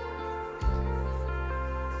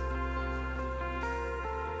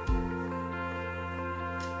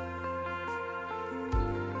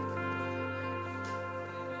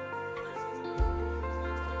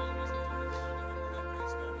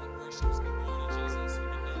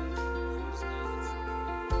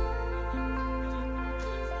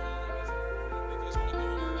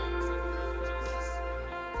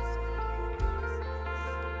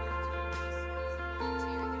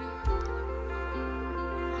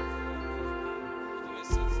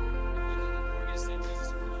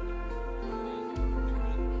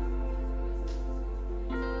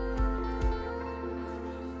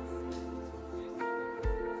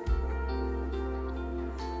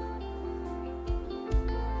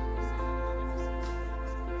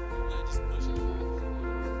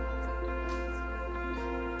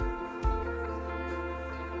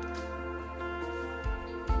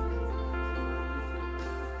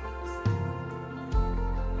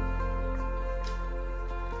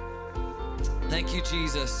 Thank you,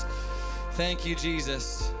 Jesus. Thank you,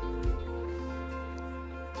 Jesus.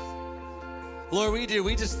 Lord, we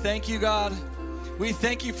just thank you, God. We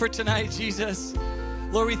thank you for tonight, Jesus.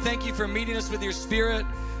 Lord, we thank you for meeting us with your Spirit.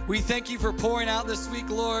 We thank you for pouring out this week,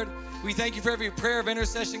 Lord. We thank you for every prayer of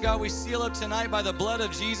intercession, God. We seal up tonight by the blood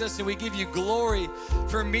of Jesus, and we give you glory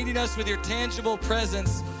for meeting us with your tangible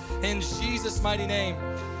presence in Jesus' mighty name.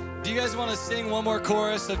 Do you guys want to sing one more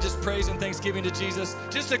chorus of just praise and thanksgiving to Jesus?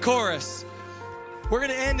 Just a chorus. We're going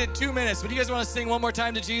to end in 2 minutes. But do you guys want to sing one more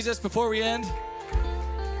time to Jesus before we end?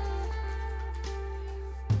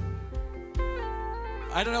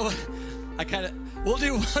 I don't know. We'll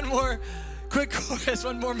do one more quick chorus,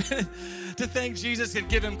 one more minute to thank Jesus and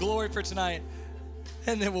give him glory for tonight.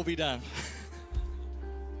 And then we'll be done.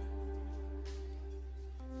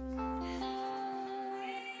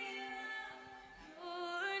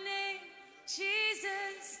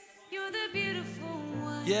 Jesus, you're the beautiful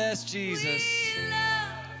one. Yes, Jesus.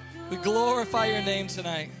 We glorify your name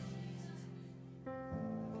tonight.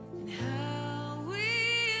 And how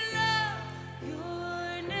we love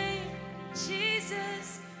your name.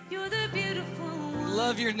 Jesus, you're the beautiful one.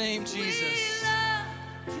 Love your name, Jesus. We love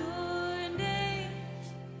your name.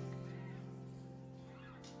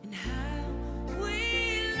 And how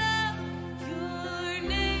we love your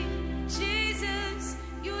name. Jesus,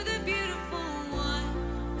 you're the beautiful one.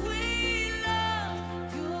 We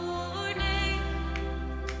love your name.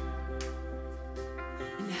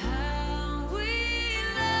 And how we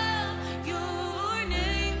love your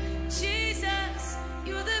name. Jesus,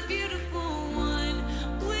 you're the beautiful one.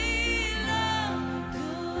 We love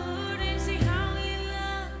your name. See how we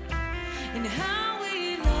love and how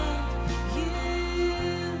we love you.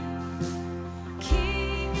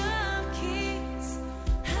 King of kings,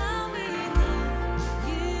 how we love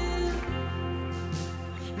you.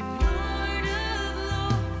 Lord of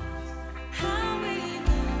lords, how we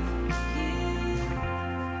love you.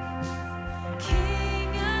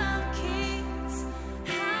 King of kings,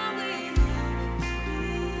 how we love you.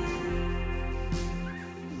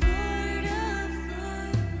 Lord of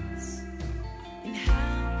lords, and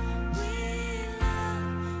how we love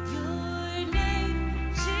your name.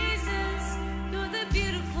 Jesus, you're the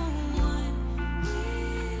beautiful one. We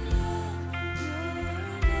love your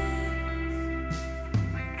name.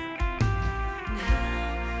 And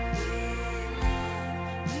how we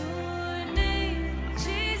love your name.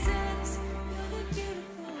 Jesus, you're the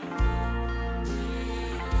beautiful one. We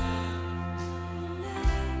love your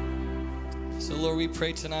name. So, Lord, we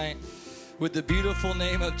pray tonight with the beautiful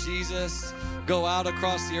name of Jesus, go out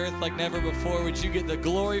across the earth like never before. Would you get the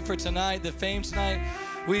glory for tonight, the fame tonight?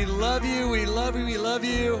 We love you, we love you, we love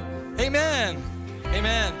you. Amen.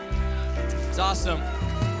 Amen. It's awesome.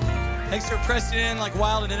 Thanks for pressing in like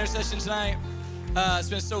wild in intercession tonight. It's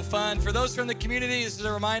been so fun. For those from the community, this is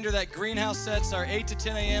a reminder that greenhouse sets are 8 to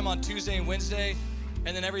 10 a.m. on Tuesday and Wednesday.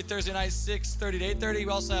 And then every Thursday night, 6:30 to 8:30.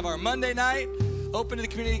 We also have our Monday night, open to the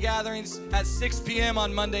community gatherings at 6 p.m.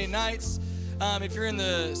 on Monday nights. If you're in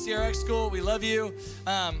the CRX school, we love you.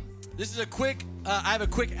 This is a quick, I have a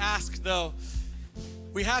quick ask though.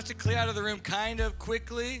 We have to clear out of the room kind of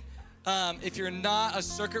quickly if you're not a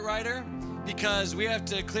circuit rider, because we have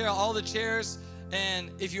to clear out all the chairs.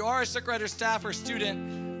 And if you are a circuit rider staff or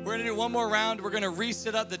student, we're gonna do one more round. We're gonna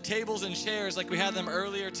reset up the tables and chairs like we had them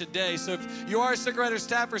earlier today. So if you are a circuit rider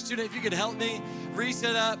staff or student, if you could help me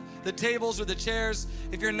reset up the tables or the chairs.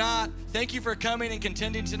 If you're not, thank you for coming and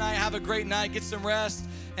contending tonight. Have a great night, get some rest,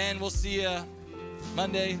 and we'll see you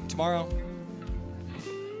Monday, tomorrow.